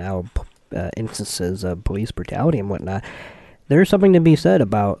 right now, instances of police brutality and whatnot. There's something to be said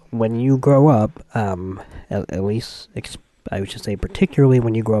about when you grow up, at least, I should say, particularly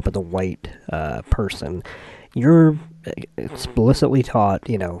when you grow up as a white person, you're explicitly taught,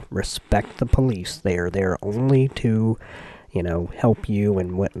 respect the police. They're there only to, help you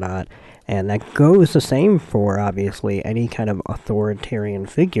and whatnot. And that goes the same for, obviously, any kind of authoritarian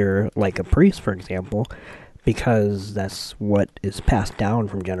figure, like a priest, for example, because that's what is passed down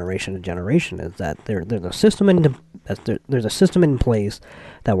from generation to generation, is that there's a system there's a system in place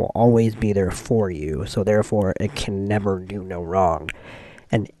that will always be there for you, so therefore it can never do no wrong.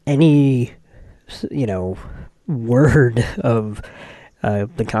 And any, word of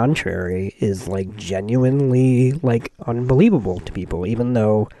the contrary is, like, genuinely, like, unbelievable to people, even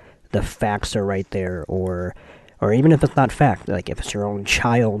though the facts are right there, or even if it's not fact, like if it's your own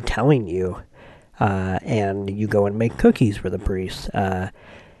child telling you, and you go and make cookies for the priest,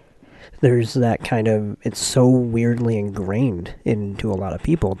 there's that kind of, it's so weirdly ingrained into a lot of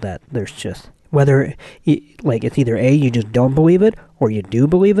people that there's just, whether, like, it's either A, you just don't believe it, or you do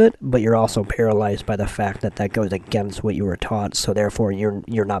believe it, but you're also paralyzed by the fact that goes against what you were taught, so therefore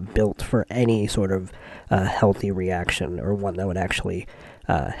you're not built for any sort of healthy reaction, or one that would actually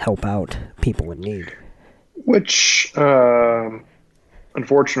help out people in need. Which,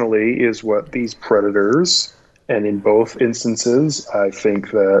 unfortunately, is what these predators, and in both instances, I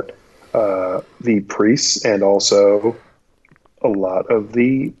think that the priests and also a lot of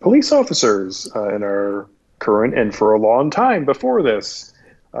the police officers in our current and for a long time before this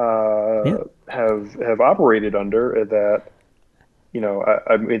have operated under. That,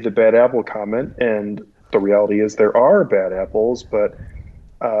 I made the bad apple comment, and the reality is there are bad apples, but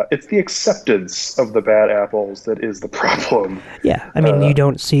it's the acceptance of the bad apples that is the problem. Yeah, I mean, you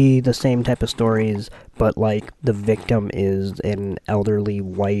don't see the same type of stories, but, like, the victim is an elderly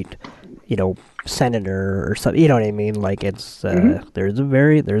white, senator or something. You know what I mean? Like, it's there's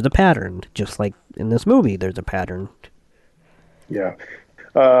a pattern, just like in this movie. There's a pattern. Yeah.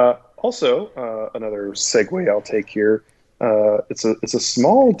 Also, another segue I'll take here. It's a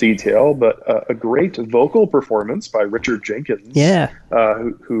small detail, but a great vocal performance by Richard Jenkins. Yeah.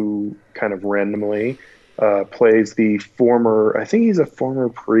 Who kind of randomly plays the former, I think he's a former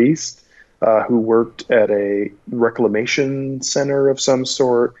priest who worked at a reclamation center of some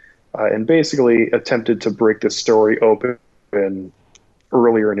sort, and basically attempted to break this story open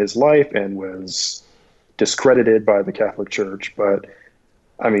earlier in his life and was discredited by the Catholic Church. But,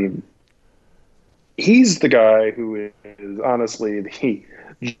 I mean, he's the guy who is honestly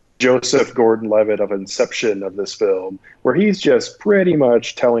the Joseph Gordon-Levitt of Inception of this film, where he's just pretty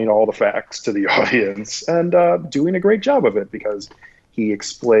much telling all the facts to the audience and doing a great job of it, because he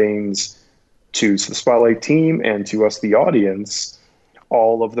explains to the Spotlight team and to us, the audience,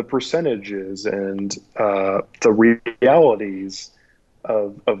 all of the percentages and the realities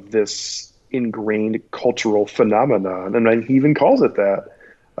of this ingrained cultural phenomenon. And he even calls it that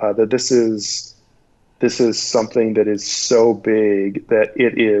this is something that is so big that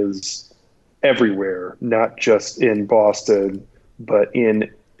it is everywhere, not just in Boston, but in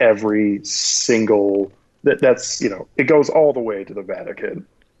every single, that's, it goes all the way to the Vatican.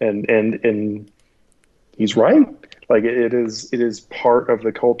 And he's right. Like, it is part of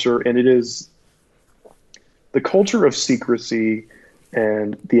the culture, and it is the culture of secrecy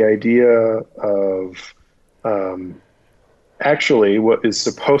and the idea of actually what is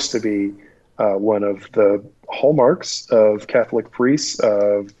supposed to be one of the hallmarks of Catholic priests,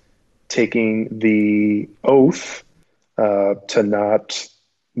 of taking the oath to not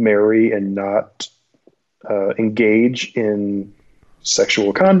marry and not engage in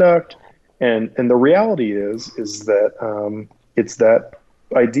sexual conduct. And the reality is that it's that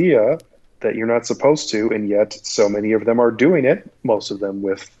idea that you're not supposed to, and yet so many of them are doing it, most of them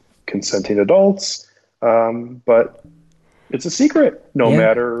with consenting adults. But it's a secret, no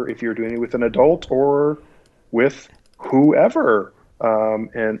matter if you're doing it with an adult or with whoever.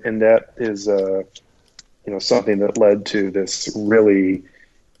 And that is, something that led to this really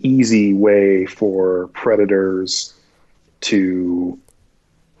easy way for predators to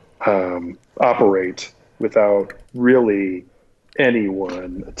operate without really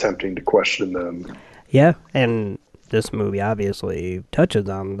anyone attempting to question them. Yeah, and this movie obviously touches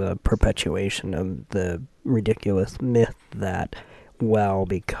on the perpetuation of the ridiculous myth that, well,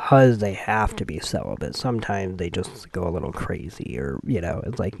 because they have to be celibate, sometimes they just go a little crazy, or,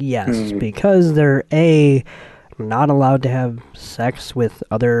 it's like, yes, because they're not allowed to have sex with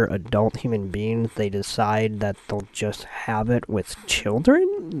other adult human beings, they decide that they'll just have it with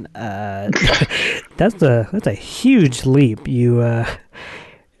children? That's a huge leap.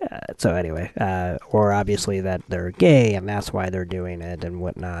 So anyway, or obviously that they're gay and that's why they're doing it and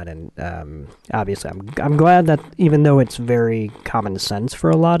whatnot. And obviously, I'm glad that even though it's very common sense for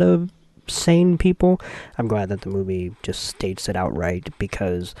a lot of sane people, I'm glad that the movie just states it outright,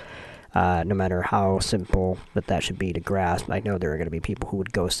 because no matter how simple that should be to grasp, I know there are going to be people who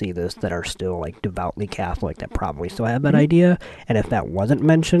would go see this that are still like devoutly Catholic that probably still have that idea. And if that wasn't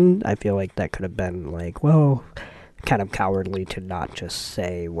mentioned, I feel like that could have been like, well, kind of cowardly to not just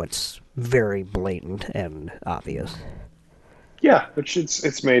say what's very blatant and obvious. Yeah, which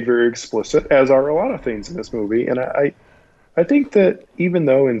it's made very explicit, as are a lot of things in this movie. And I think that even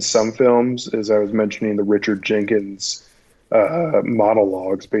though in some films, as I was mentioning, the Richard Jenkins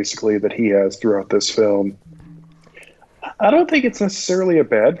monologues basically that he has throughout this film, I don't think it's necessarily a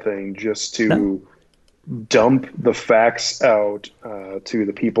bad thing just to dump the facts out to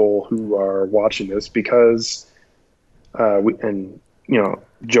the people who are watching this, because we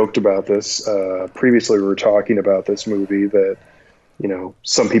joked about this previously. We were talking about this movie that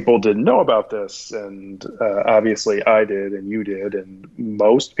some people didn't know about this, and obviously I did, and you did, and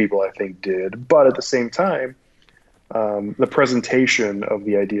most people I think did. But at the same time, the presentation of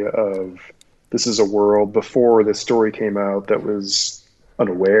the idea of this is a world before this story came out that was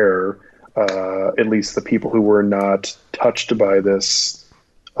unaware, at least the people who were not touched by this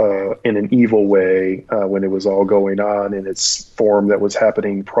in an evil way when it was all going on in its form that was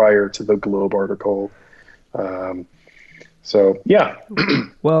happening prior to the Globe article. So, yeah.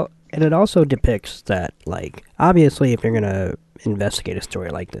 Well, and it also depicts that, like, obviously if you're going to investigate a story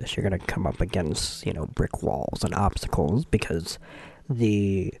like this, you're going to come up against, brick walls and obstacles, because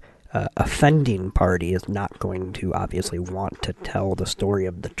the offending party is not going to obviously want to tell the story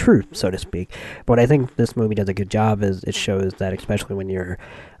of the truth, so to speak. But what I think this movie does a good job is it shows that, especially when you're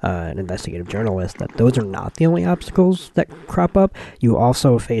an investigative journalist, that those are not the only obstacles that crop up. You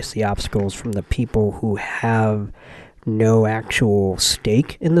also face the obstacles from the people who have no actual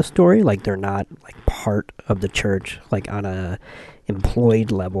stake in the story, like they're not like part of the church, like on a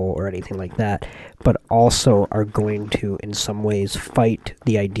employed level or anything like that, but also are going to in some ways fight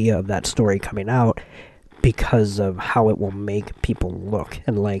the idea of that story coming out because of how it will make people look,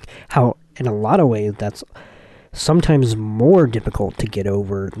 and like how in a lot of ways that's sometimes more difficult to get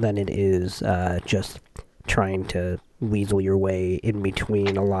over than it is just trying to weasel your way in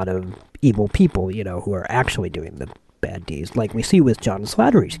between a lot of evil people, who are actually doing the bad deeds, like we see with John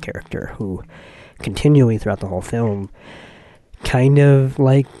Slattery's character, who continually throughout the whole film kind of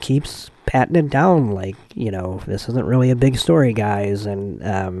like keeps patting it down, like, this isn't really a big story, guys, and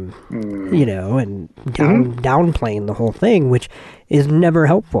and downplaying the whole thing, which is never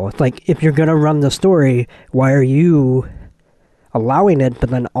helpful. It's like, if you're gonna run the story, why are you allowing it but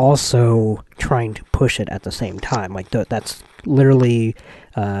then also trying to push it at the same time? Like, that's literally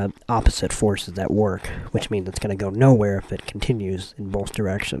opposite forces at work, which means it's going to go nowhere if it continues in both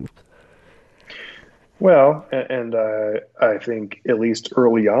directions. Well, and I think at least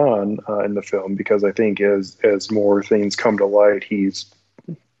early on in the film, because I think as more things come to light, he's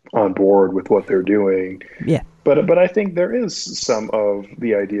on board with what they're doing. Yeah. But I think there is some of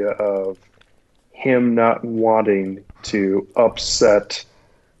the idea of him not wanting to upset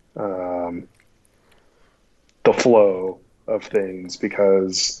the flow of things,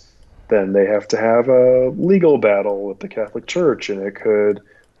 because then they have to have a legal battle with the Catholic Church, and it could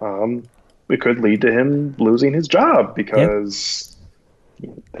lead to him losing his job because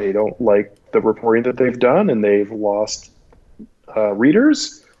they don't like the reporting that they've done, and they've lost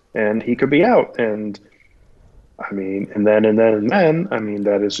readers, and he could be out. And I mean, and then, I mean,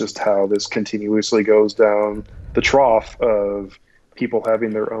 that is just how this continuously goes down the trough of people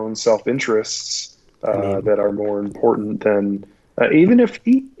having their own self-interests that are more important than even if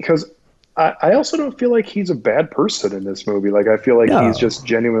because I also don't feel like he's a bad person in this movie. Like, I feel like he's just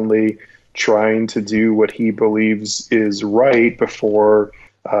genuinely trying to do what he believes is right before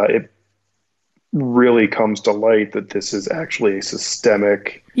it really comes to light that this is actually a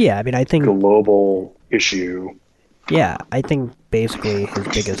systemic, I mean, I think global issue. Yeah, I think basically his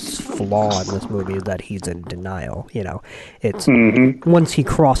biggest flaw in this movie is that he's in denial. It's once he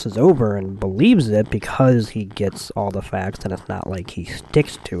crosses over and believes it because he gets all the facts, and it's not like he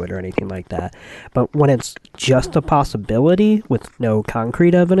sticks to it or anything like that. But when it's just a possibility with no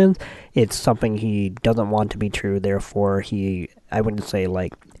concrete evidence, it's something he doesn't want to be true. Therefore, I wouldn't say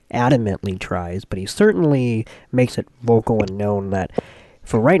like adamantly tries, but he certainly makes it vocal and known that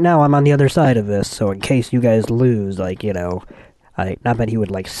for right now, I'm on the other side of this, so in case you guys lose, not that he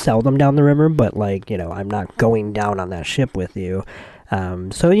would, sell them down the river, but, I'm not going down on that ship with you. So,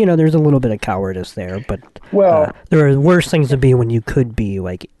 there's a little bit of cowardice there, but there are worse things to be when you could be,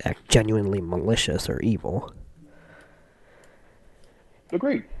 genuinely malicious or evil.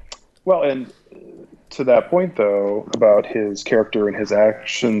 Agreed. Well, and to that point, though, about his character and his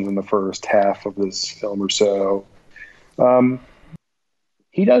actions in the first half of this film or so,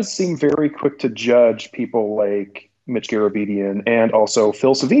 he does seem very quick to judge people like Mitch Garabedian and also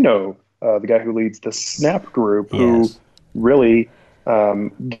Phil Savino, the guy who leads the Snap group, who really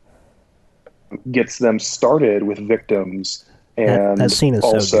gets them started with victims, and that scene is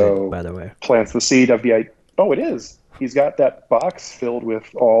also so good, by the way. Plants the seed of the it is. He's got that box filled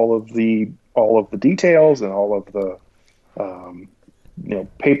with all of the details and all of the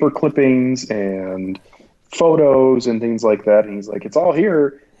paper clippings and photos and things like that, and he's like, it's all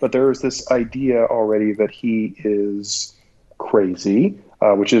here, but there's this idea already that he is crazy,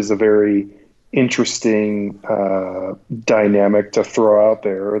 which is a very interesting dynamic to throw out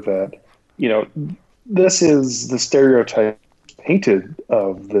there, that this is the stereotype painted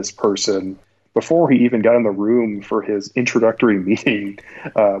of this person before he even got in the room for his introductory meeting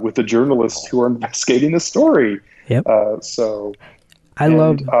with the journalists who are investigating the story. Yep.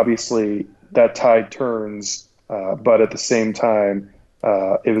 Obviously that tide turns, but at the same time,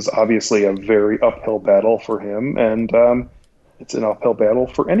 it was obviously a very uphill battle for him, and it's an uphill battle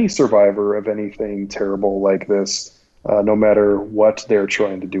for any survivor of anything terrible like this, no matter what they're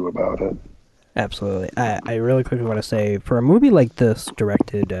trying to do about it. Absolutely. I really quickly want to say, for a movie like this,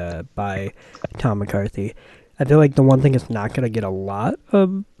 directed by Tom McCarthy, I feel like the one thing it's not going to get a lot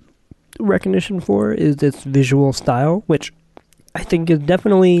of recognition for is its visual style, which I think is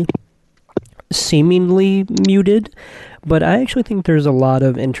definitely seemingly muted, but I actually think there's a lot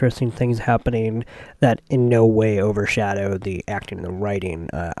of interesting things happening that in no way overshadow the acting and the writing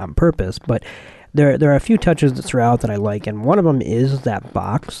on purpose. But there are a few touches throughout that I like, and one of them is that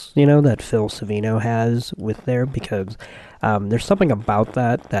box, that Phil Savino has with there, because there's something about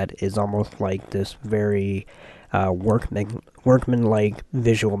that is almost like this very workman-like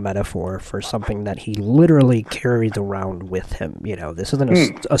visual metaphor for something that he literally carries around with him. This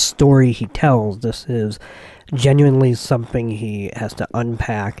isn't a story he tells. This is genuinely something he has to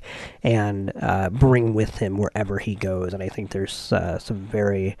unpack and bring with him wherever he goes. And I think there's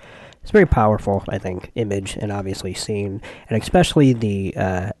it's very powerful, I think, image and obviously scene, and especially the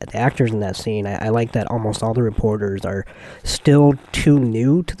actors in that scene. I like that almost all the reporters are still too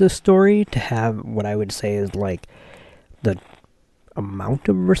new to the story to have what I would say is the amount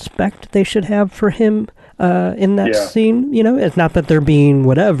of respect they should have for him in that scene. It's not that they're being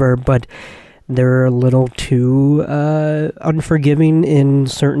whatever, but they're a little too unforgiving in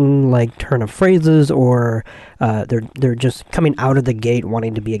certain turn of phrases, or they're just coming out of the gate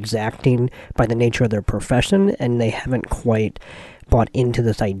wanting to be exacting by the nature of their profession, and they haven't quite bought into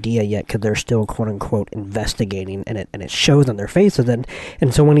this idea yet because they're still quote unquote investigating, and it shows on their faces, and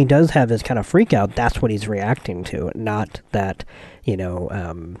so when he does have his kind of freak out, that's what he's reacting to, not that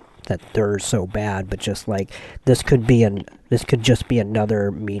that they're so bad, but just this could just be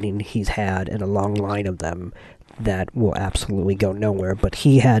another meeting he's had in a long line of them that will absolutely go nowhere, but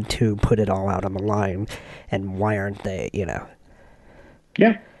he had to put it all out on the line, and why aren't they,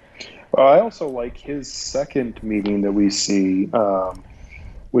 Yeah. I also like his second meeting that we see,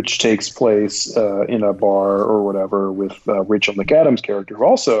 which takes place in a bar or whatever with Rachel McAdams' character, who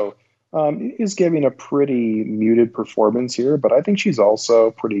also is giving a pretty muted performance here, but I think she's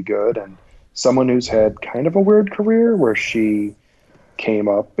also pretty good, and someone who's had kind of a weird career where she came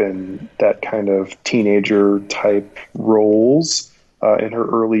up in that kind of teenager type roles in her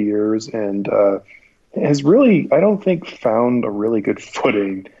early years, and has really, I don't think, found a really good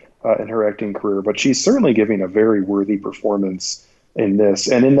footing in her acting career, but she's certainly giving a very worthy performance in this.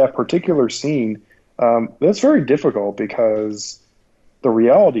 And in that particular scene, that's very difficult because the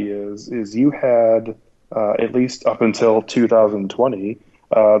reality is you had, at least up until 2020,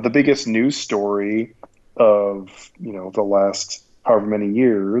 the biggest news story of, the last however many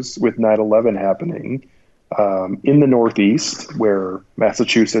years with 9/11 happening in the Northeast, where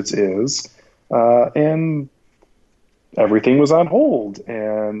Massachusetts is. And everything was on hold,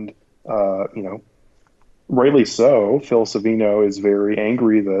 and rightly so. Phil Savino is very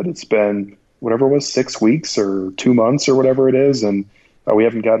angry that it's been whatever it was, 6 weeks or 2 months or whatever it is, and we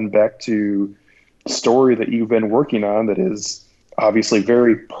haven't gotten back to the story that you've been working on that is obviously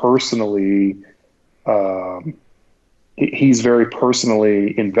very personally. He's very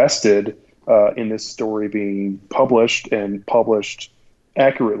personally invested in this story being published and published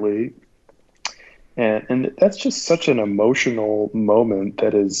accurately. And that's just such an emotional moment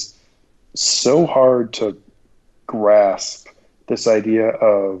that is so hard to grasp, this idea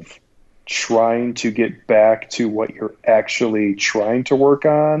of trying to get back to what you're actually trying to work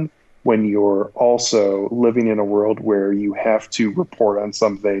on when you're also living in a world where you have to report on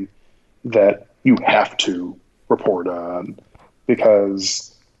something that you have to report on.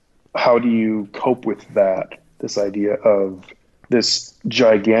 Because how do you cope with that? This idea of this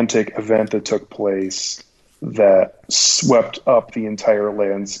gigantic event that took place that swept up the entire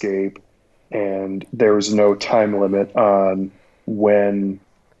landscape, and there's no time limit on when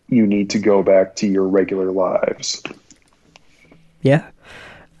you need to go back to your regular lives. Yeah,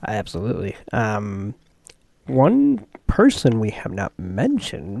 absolutely. One person we have not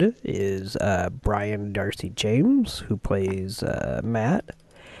mentioned is Brian Darcy James, who plays Matt.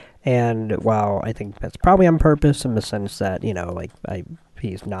 And while I think that's probably on purpose in the sense that,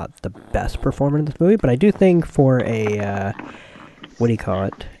 he's not the best performer in this movie, but I do think for a,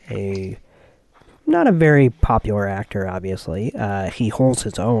 not a very popular actor, obviously, he holds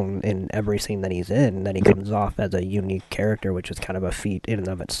his own in every scene that he's in, that he comes off as a unique character, which is kind of a feat in and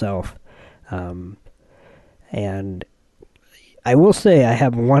of itself. And I will say I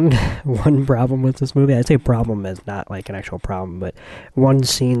have one problem with this movie. I say problem as not like an actual problem, but one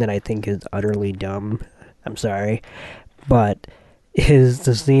scene that I think is utterly dumb, I'm sorry, but is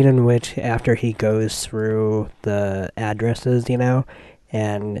the scene in which after he goes through the addresses,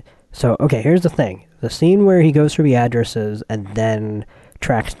 and so, okay, here's the thing. The scene where he goes through the addresses and then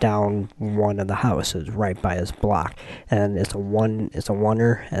tracks down one of the houses right by his block, and it's a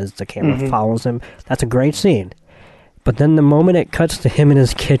oneer as the camera follows him. That's a great scene. But then the moment it cuts to him in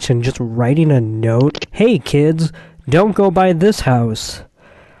his kitchen just writing a note, "Hey kids, don't go by this house."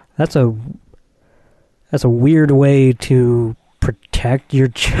 That's a weird way to protect your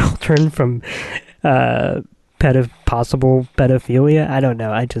children from possible pedophilia. I don't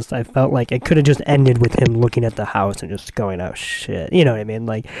know. I felt like it could have just ended with him looking at the house and just going, "Oh shit." You know what I mean?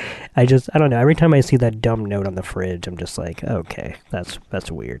 Like, I don't know. Every time I see that dumb note on the fridge, I'm just like, okay,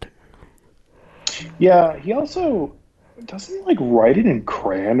 that's weird. Yeah, he also doesn't write it in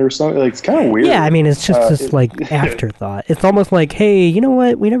crayon or something. Like, it's kind of weird. Yeah, I mean, it's just this afterthought. It's almost like, hey, you know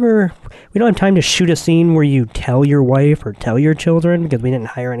what? We don't have time to shoot a scene where you tell your wife or tell your children because we didn't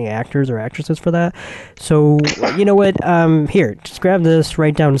hire any actors or actresses for that. So, you know what? Here, just grab this,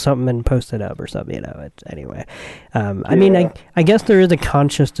 write down something, and post it up or something. Anyway. I mean, I guess there is a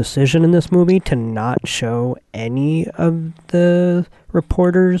conscious decision in this movie to not show any of the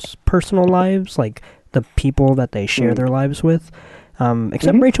reporters' personal lives, like the people that they share their lives with.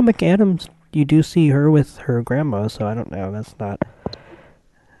 Except Rachel McAdams, you do see her with her grandma, so I don't know, that's not...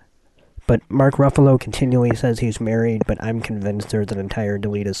 But Mark Ruffalo continually says he's married, but I'm convinced there's an entire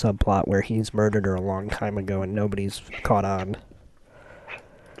deleted subplot where he's murdered her a long time ago and nobody's caught on.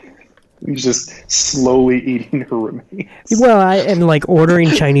 He's just slowly eating her remains. Well, and ordering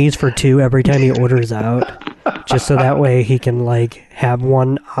Chinese for two every time he orders out, just so that way he can have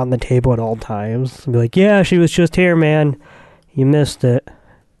one on the table at all times. And be like, "Yeah, she was just here, man. You missed it."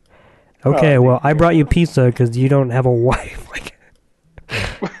 Okay, well, I brought you pizza because you don't have a wife.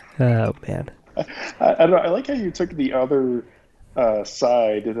 Oh man. I don't know. I like how you took the other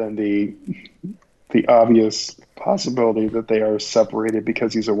side than the obvious possibility that they are separated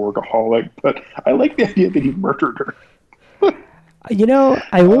because he's a workaholic, but I like the idea that he murdered her.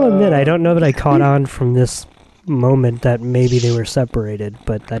 I will admit, I don't know that I caught on from this moment that maybe they were separated,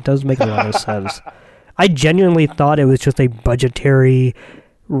 but that does make a lot of sense. I genuinely thought it was just a budgetary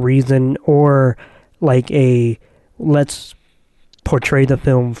reason, or let's portray the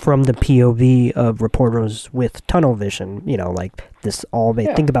film from the POV of reporters with tunnel vision. This all they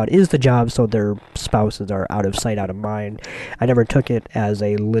think about is the job, so their spouses are out of sight, out of mind. I never took it as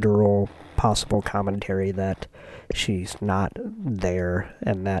a literal possible commentary that she's not there,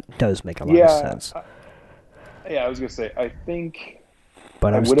 and that does make a lot of sense. I was going to say, I think...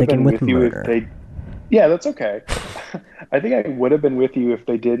 But I'm sticking with murder. Yeah, that's okay. I think I would have been with you if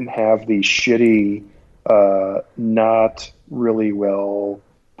they didn't have the shitty, not really well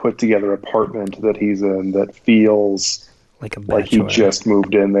put together apartment that he's in that feels like a bachelor. Like he just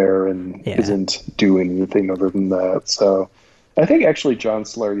moved in there and Yeah. isn't doing anything other than that. So I think actually John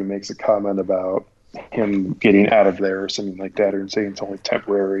Slarty makes a comment about him getting out of there or something like that, or saying it's only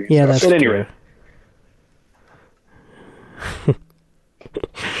temporary. Yeah, So, that's but anyway. true.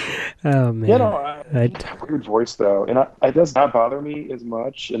 Oh man, Yeah, no, he has a weird voice though, and it does not bother me as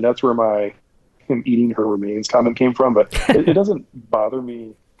much, and that's where him eating her remains comment came from. But it doesn't bother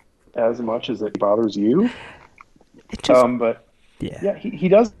me as much as it bothers you. it just But yeah. he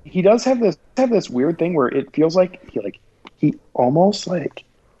does have this weird thing where it feels like he almost like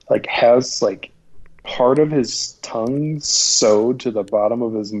has like part of his tongue sewed to the bottom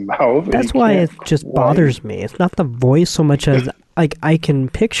of his mouth. and That's he why can't it just quite- bothers me. It's not the voice so much as like I can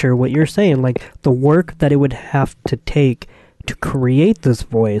picture what you're saying, like the work that it would have to take to create this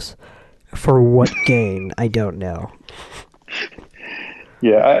voice. For what gain? I don't know.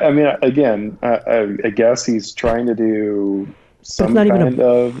 Yeah, I mean, again, I guess he's trying to do some It's not even kind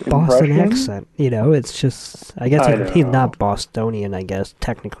of Boston impression. accent, it's just I guess I he's know. not Bostonian. I guess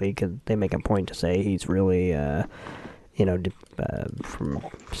technically, because they make a point to say he's really, from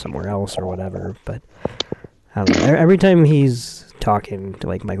somewhere else or whatever. But I don't know. Every time he's talking to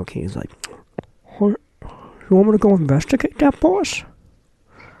like Michael Keaton, he's like, "You want me to go investigate that, boss?"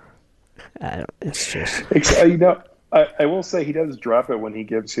 It's just I will say he does drop it when he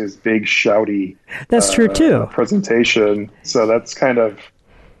gives his big shouty. that's true too. Presentation, so that's kind of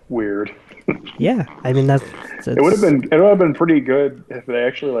weird. Yeah, I mean that's It would have been pretty good if they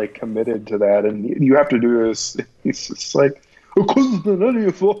actually like committed to that, and you have to do this. He's just like, of course it's not any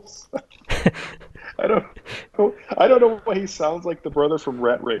of us. I don't know why he sounds like the brother from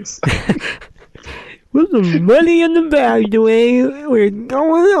Rat Race. With the money in the bag, the way we're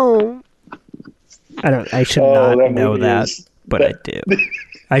going on. I should not that know movie that, is- but I do.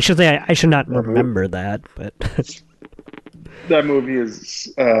 I should say I should not remember that, but That movie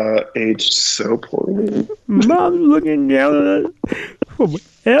is aged so poorly. Mom's looking down at us from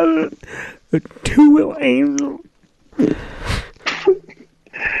heaven, a two-wheel angel.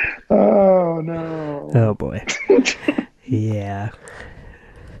 Oh no! Oh boy. Yeah.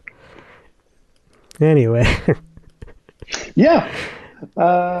 Anyway. Yeah.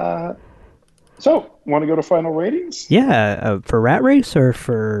 So, want to go to final ratings? Yeah, for Rat Race or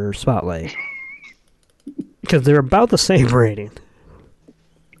for Spotlight? Because they're about the same rating.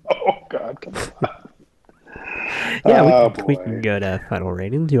 Oh God! Come on. Yeah, Oh, we boy. can go to final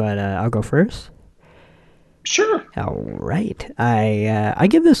ratings. Do you want? I'll go first. Sure. All right. I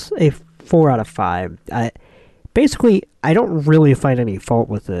give this a 4 out of 5. Basically, I don't really find any fault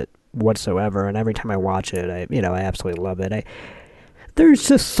with it whatsoever, and every time I watch it, I absolutely love it. There's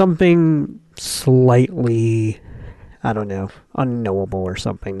just something slightly, I don't know, unknowable or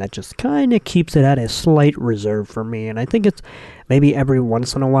something that just kind of keeps it at a slight reserve for me, and I think it's maybe every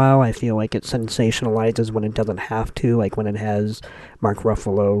once in a while I feel like it sensationalizes when it doesn't have to, like when it has Mark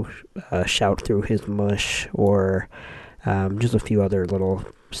Ruffalo shout through his mush, or just a few other little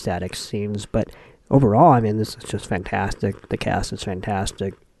static scenes, but overall, I mean, this is just fantastic. The cast is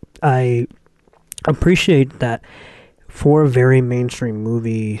fantastic. I appreciate that for a very mainstream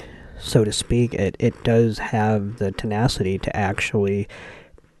movie, so to speak, it does have the tenacity to actually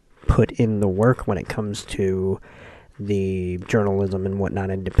put in the work when it comes to the journalism and whatnot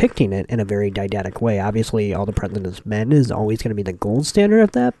and depicting it in a very didactic way. Obviously, All the President's Men is always going to be the gold standard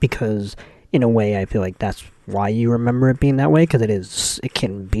of that because, in a way, I feel like that's why you remember it being that way, because it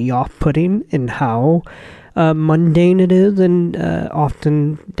can be off-putting in how mundane it is and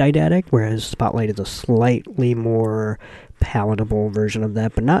often didactic, whereas Spotlight is a slightly more palatable version of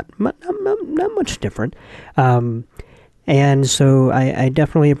that, but not much different. And so I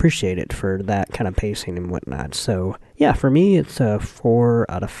definitely appreciate it for that kind of pacing and whatnot. So yeah, for me, it's a 4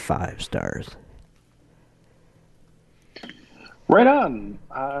 out of 5 stars. Right on.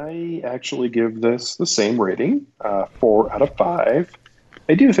 I actually give this the same rating, 4 out of 5.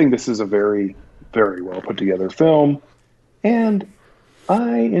 I do think this is a very, very well put together film, and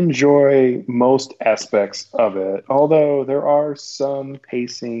I enjoy most aspects of it, although there are some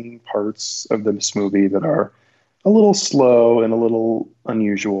pacing parts of this movie that are a little slow and a little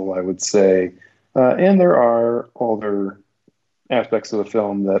unusual, I would say. And there are other aspects of the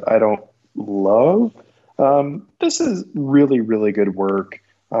film that I don't love. This is really, really good work.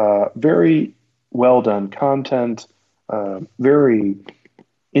 Very well done content. Very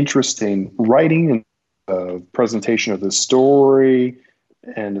interesting writing and presentation of the story,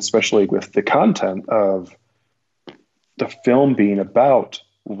 and especially with the content of the film being about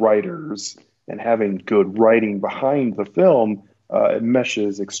writers and having good writing behind the film, it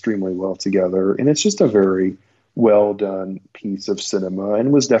meshes extremely well together. And it's just a very well done piece of cinema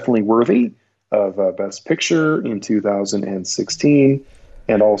and was definitely worthy of Best Picture in 2016,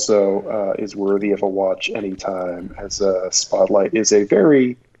 and also is worthy of a watch anytime, as Spotlight is a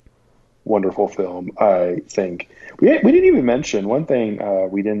very wonderful film, I think. We didn't even mention one thing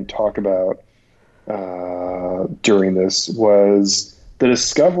we didn't talk about during this was the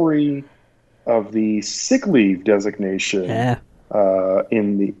discovery of the sick leave designation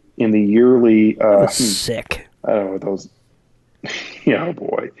in the yearly sick. I don't know what those. Yeah, oh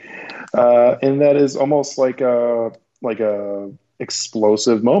boy, and that is almost like a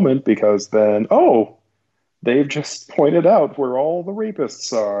explosive moment, because then they've just pointed out where all the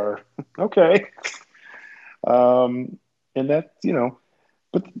rapists are. Okay, and that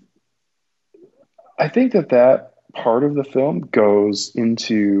but I think that part of the film goes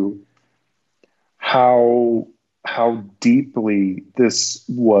into how deeply this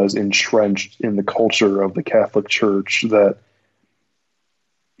was entrenched in the culture of the Catholic Church, that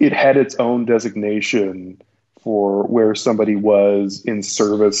it had its own designation for where somebody was in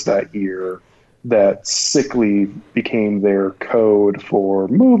service that year, that sick leave became their code for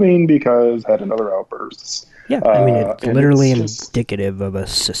moving because had another outbursts. Yeah, I mean, it's literally indicative of a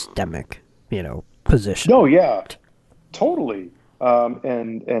systemic, position. No, yeah, totally.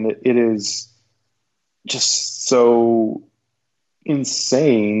 And it is just so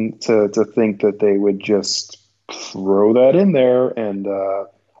insane to think that they would just throw that in there, and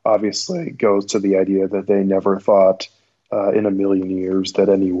obviously it goes to the idea that they never thought in a million years that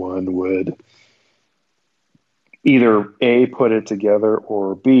anyone would either A, put it together,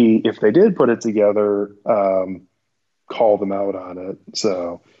 or B, if they did put it together, call them out on it.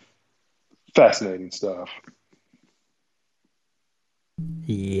 So fascinating stuff.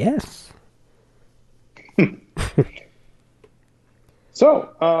 Yes. So,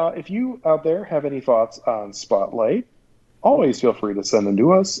 if you out there have any thoughts on Spotlight, always feel free to send them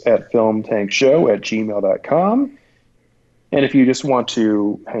to us at filmtankshow@gmail.com. And if you just want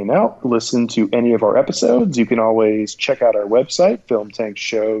to hang out, listen to any of our episodes, you can always check out our website,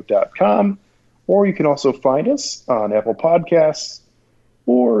 filmtankshow.com, or you can also find us on Apple Podcasts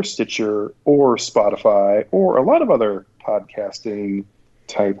or Stitcher or Spotify or a lot of other podcasting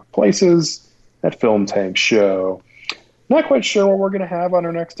type places at Film Tank Show. Not quite sure what we're going to have on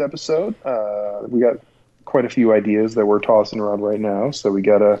our next episode. We got quite a few ideas that we're tossing around right now, so we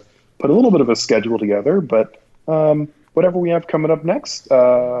got to put a little bit of a schedule together. But whatever we have coming up next,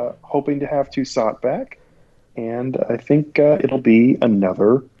 hoping to have Toussaint back, and I think it'll be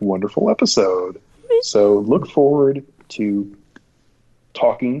another wonderful episode. So look forward to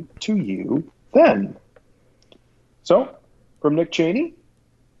talking to you then. So, from Nick Cheney.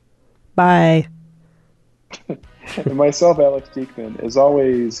 Bye. And myself, Alex Diekman. As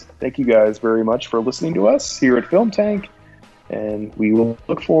always, thank you guys very much for listening to us here at Film Tank, and we will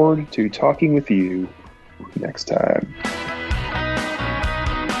look forward to talking with you next time.